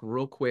back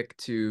real quick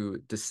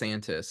to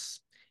DeSantis.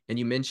 And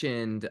you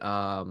mentioned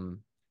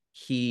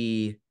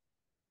he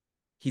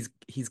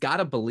he's got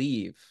to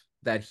believe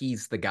that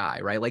he's the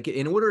guy, right? Like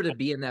in order to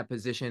be in that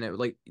position,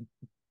 like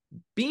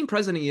being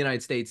president of the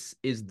United States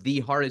is the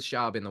hardest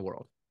job in the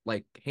world.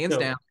 Like hands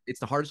down, No, it's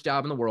the hardest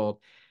job in the world.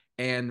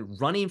 And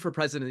running for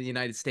president of the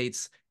United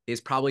States is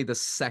probably the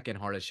second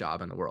hardest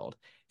job in the world.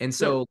 And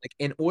so, no, like,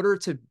 in order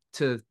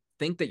to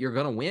think that you're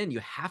going to win, you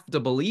have to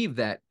believe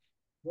that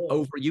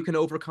no. you can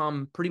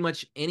overcome pretty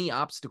much any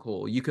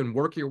obstacle. You can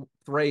work your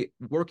way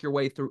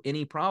through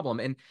any problem.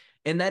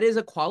 And that is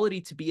a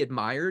quality to be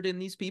admired in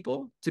these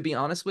people, to be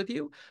honest with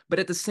you. But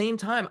at the same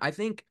time, I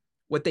think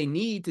what they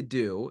need to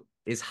do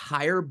is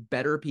hire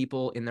better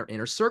people in their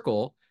inner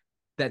circle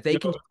that they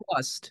can No.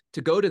 trust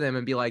to go to them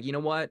and be like, you know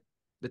what,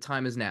 the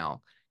time is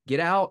now. Get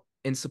out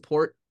and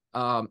support.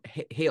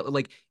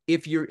 Like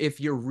if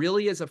you're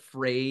really as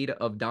afraid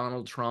of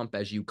Donald Trump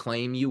as you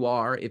claim you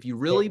are, if you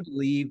really No.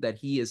 believe that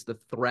he is the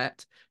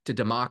threat to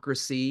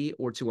democracy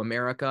or to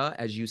America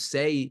as you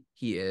say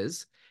he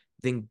is,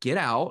 then get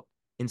out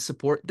and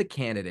support the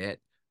candidate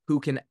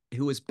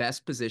who is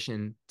best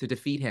positioned to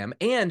defeat him.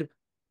 And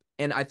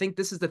I think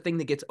this is the thing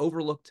that gets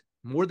overlooked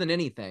more than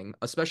anything,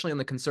 especially on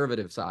the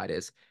conservative side,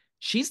 is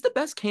she's the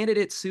best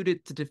candidate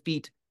suited to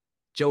defeat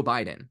Joe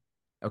Biden.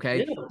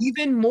 Okay. Yeah.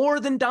 Even more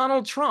than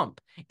Donald Trump.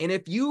 And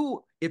if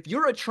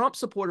you're a Trump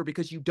supporter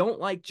because you don't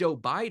like Joe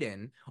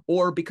Biden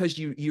or because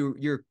you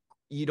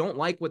don't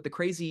like what the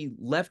crazy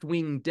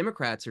left-wing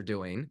Democrats are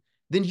doing,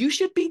 then you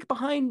should be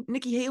behind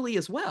Nikki Haley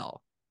as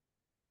well.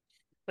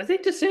 I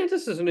think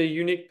DeSantis is in a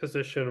unique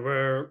position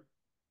where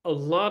a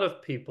lot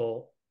of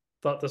people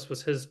thought this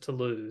was his to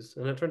lose,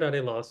 and it turned out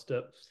he lost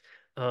it.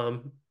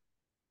 Um,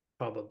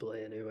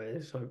 Probably anyway.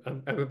 So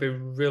I would be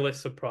really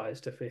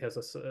surprised if he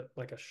has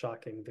like a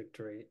shocking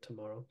victory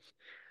tomorrow.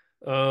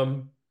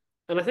 Um,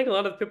 and I think a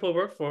lot of people who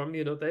work for him,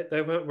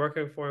 they went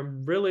working for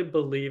him really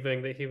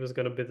believing that he was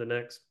going to be the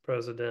next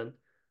president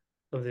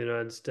of the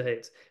United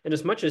States. And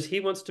as much as he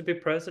wants to be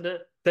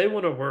president, they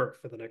want to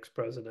work for the next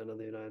president of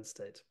the United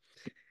States.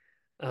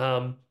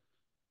 Um,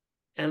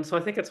 and so I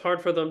think it's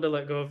hard for them to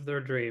let go of their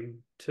dream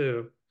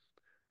too.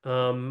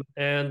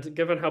 And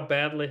given how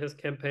badly his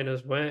campaign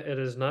has went, it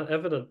is not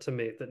evident to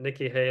me that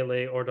Nikki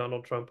Haley or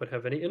Donald Trump would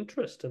have any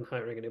interest in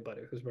hiring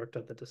anybody who's worked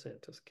on the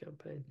DeSantis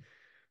campaign.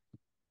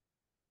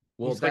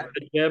 Well, He's that like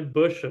the Jeb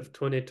Bush of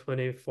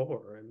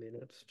 2024. I mean,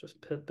 it's just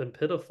been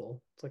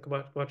pitiful. It's like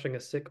watching a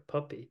sick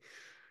puppy.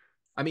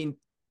 I mean,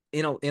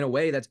 in a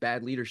way, that's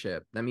bad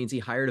leadership. That means he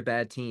hired a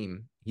bad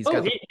team. He's Oh,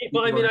 got the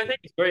well, I people mean, around I think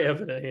it's very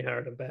evident he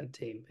hired a bad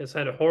team. He's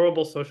had a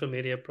horrible social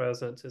media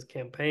presence. His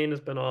campaign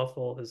has been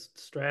awful. His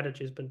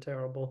strategy has been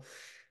terrible.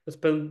 It's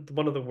been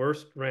one of the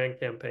worst ran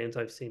campaigns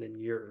I've seen in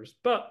years.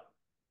 But,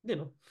 you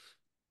know,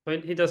 I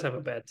mean, he does have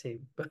a bad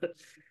team. But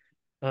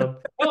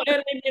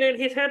and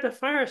he's had to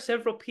fire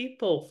several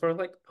people for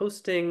like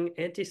posting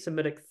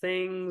anti-Semitic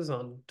things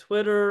on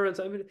Twitter. And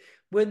so, I mean,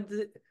 when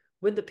the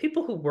when the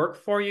people who work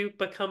for you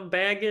become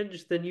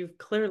baggage, then you've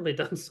clearly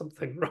done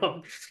something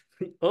wrong.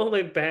 The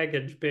only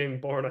baggage being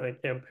born on a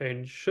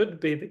campaign should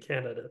be the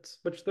candidates,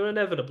 which they're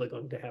inevitably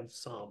going to have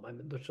some. I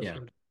mean, there's just yeah.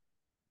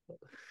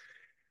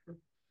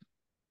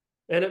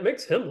 and it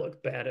makes him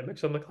look bad. It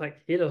makes him look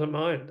like he doesn't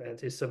mind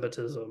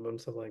anti-Semitism and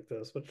stuff like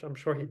this, which I'm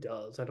sure he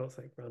does. I don't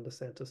think Ron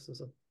DeSantis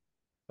is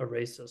a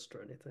racist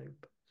or anything.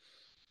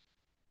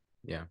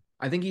 Yeah.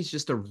 I think he's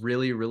just a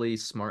really, really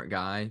smart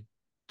guy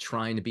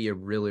trying to be a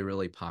really,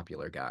 really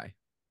popular guy.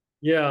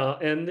 Yeah,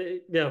 and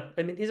yeah,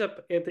 I mean,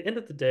 at the end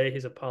of the day,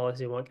 he's a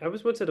policy wonk. I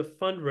was once at a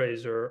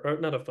fundraiser, or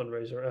not a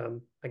fundraiser,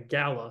 a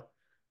gala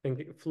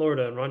in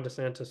Florida, and Ron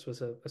DeSantis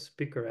was a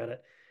speaker at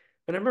it.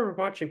 And I remember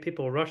watching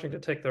people rushing to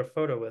take their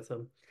photo with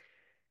him.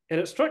 And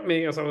it struck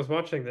me as I was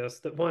watching this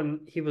that one,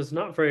 he was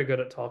not very good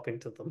at talking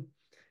to them.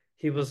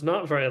 He was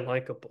not very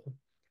likable.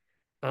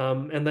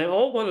 And they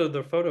all wanted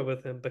their photo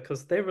with him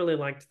because they really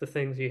liked the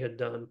things he had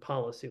done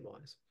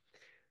policy-wise.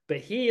 But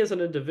he, as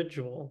an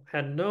individual,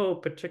 had no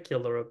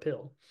particular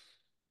appeal.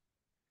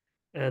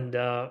 And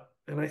I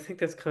think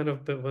that's kind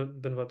of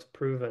been what's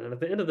proven. And at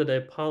the end of the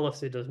day,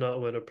 policy does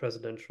not win a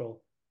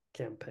presidential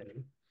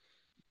campaign.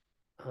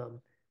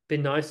 Be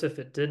nice if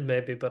it did,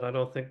 maybe, but I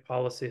don't think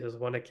policy has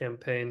won a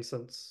campaign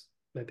since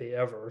maybe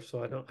ever.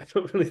 So I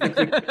don't really think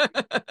we.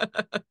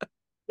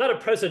 Not a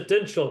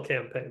presidential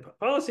campaign.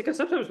 Policy can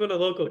sometimes win a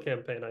local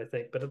campaign, I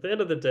think, but at the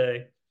end of the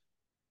day,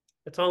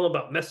 it's all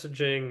about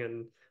messaging,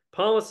 and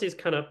policy is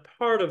kind of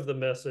part of the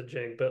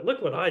messaging. But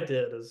look what I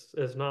did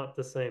is not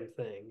the same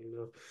thing, you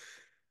know.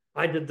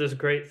 I did this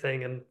great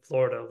thing in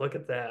Florida. Look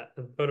at that.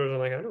 And voters are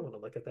like, I don't want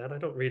to look at that. I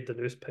don't read the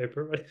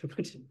newspaper.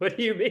 What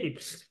do you mean?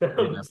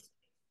 Yeah.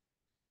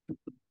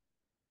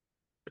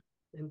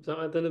 And so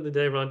at the end of the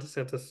day, Ron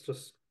DeSantis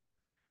just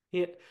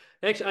he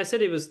actually I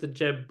said he was the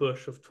Jeb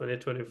Bush of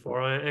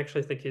 2024. I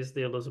actually think he's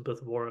the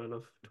Elizabeth Warren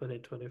of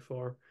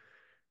 2024.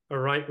 A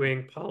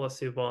right-wing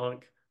policy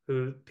wonk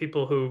who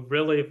people who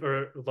really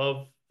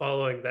love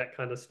following that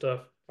kind of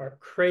stuff are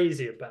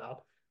crazy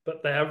about,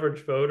 but the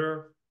average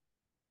voter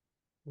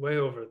way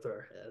over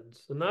their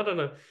heads. And not on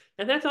a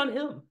and that's on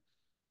him.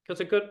 Because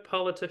a good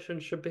politician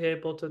should be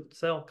able to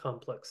sell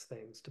complex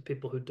things to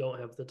people who don't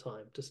have the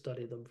time to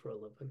study them for a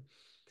living.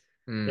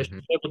 They should Hmm.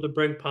 be able to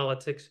bring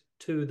politics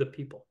to the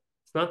people.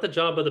 It's not the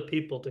job of the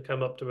people to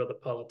come up to where the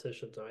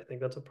politicians are. I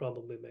think that's a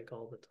problem we make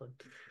all the time.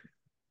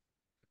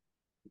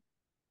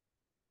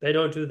 They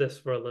don't do this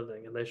for a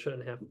living, and they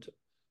shouldn't have to.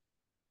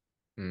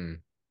 Mm.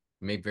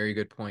 Make very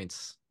good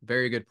points.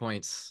 Very good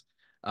points.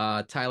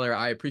 Tyler,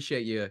 I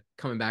appreciate you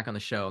coming back on the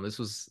show. This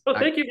was Oh,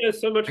 thank you guys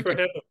so much I for could,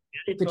 having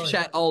me could anytime.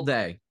 chat all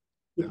day.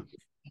 Yeah.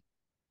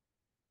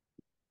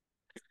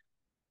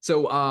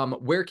 So,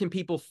 where can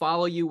people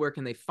follow you? Where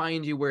can they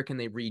find you? Where can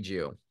they read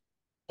you?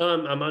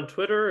 I'm on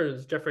Twitter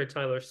as Jeffrey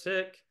Tyler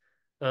Syck.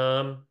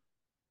 Um,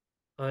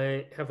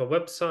 I have a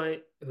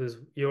website whose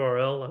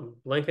URL I'm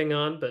blanking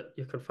on, but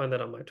you can find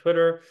that on my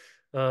Twitter.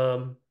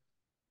 And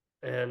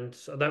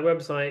so that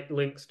website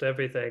links to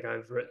everything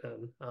I've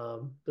written.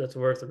 That's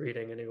worth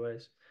reading,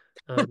 anyways.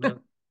 Um,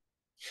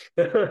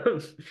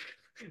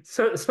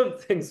 so some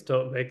things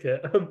don't make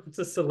it. It's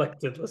a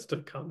selected list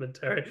of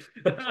commentary.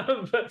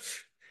 But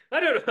I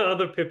don't know how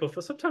other people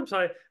feel. Sometimes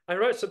I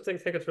write something,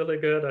 think it's really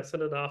good. I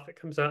send it off, it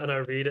comes out, and I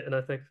read it, and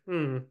I think,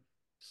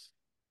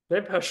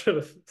 maybe I should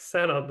have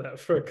sat on that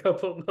for a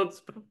couple of months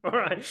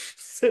before I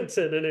sent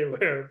it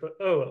anywhere. But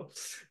oh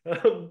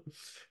well,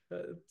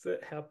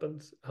 it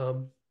happens.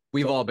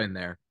 We've So, all been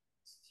there.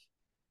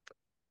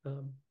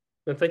 and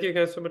thank you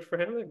guys so much for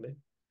having me.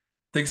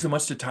 Thanks so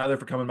much to Tyler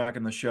for coming back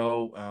on the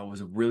show. It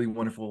was a really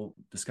wonderful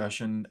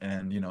discussion.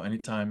 And,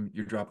 anytime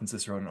you're dropping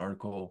Cicero an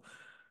article,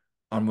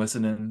 I'm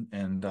listening.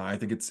 And I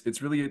think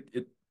it's really,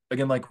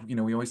 again, like,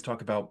 we always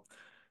talk about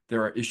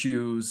there are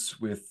issues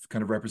with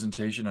kind of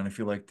representation. And I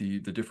feel like the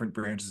different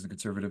branches of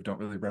conservative don't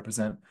really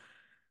represent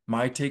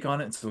my take on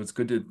it. So it's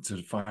good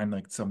to find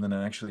like something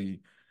that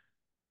actually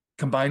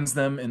combines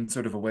them in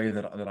sort of a way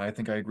that I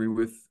think I agree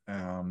with.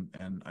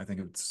 And I think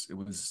it's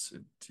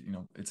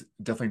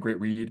definitely a great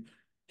read.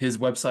 His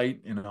website,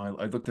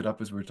 I looked it up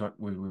as we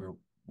were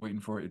waiting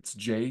for it. It's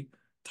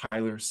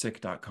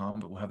jtylersyck.com,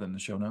 but we'll have that in the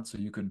show notes so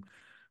you can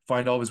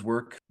find all of his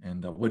work.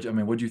 And what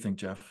do you think,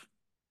 Jeff?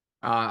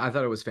 I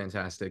thought it was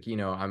fantastic.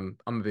 I'm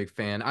a big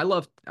fan.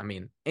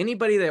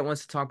 Anybody that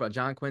wants to talk about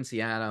John Quincy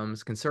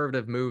Adams,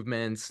 conservative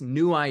movements,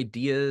 new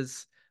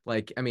ideas.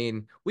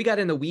 We got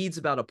in the weeds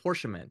about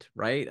apportionment,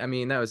 right?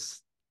 That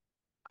was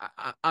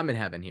I'm in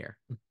heaven here.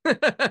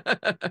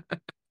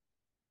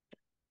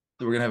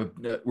 So we're gonna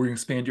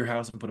expand your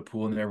house and put a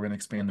pool in there. We're gonna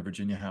expand the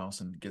Virginia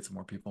house and get some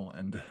more people,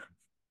 and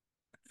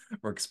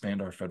or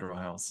expand our federal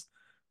house.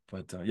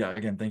 But yeah,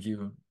 again, thank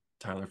you,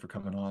 Tyler, for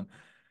coming on.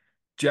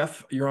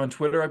 Jeff, you're on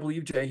Twitter, I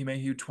believe,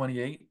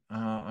 Mayhew28.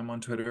 I'm on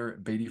Twitter,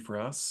 Beatty for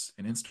Us,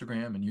 and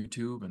Instagram and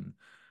YouTube and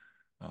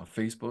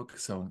Facebook.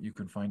 So you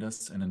can find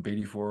us, and then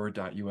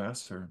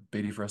beatty4.us or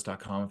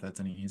beattyforus.com if that's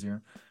any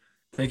easier.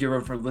 Thank you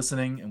everyone for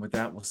listening. And with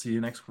that, we'll see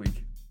you next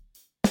week.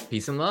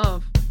 Peace and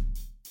love.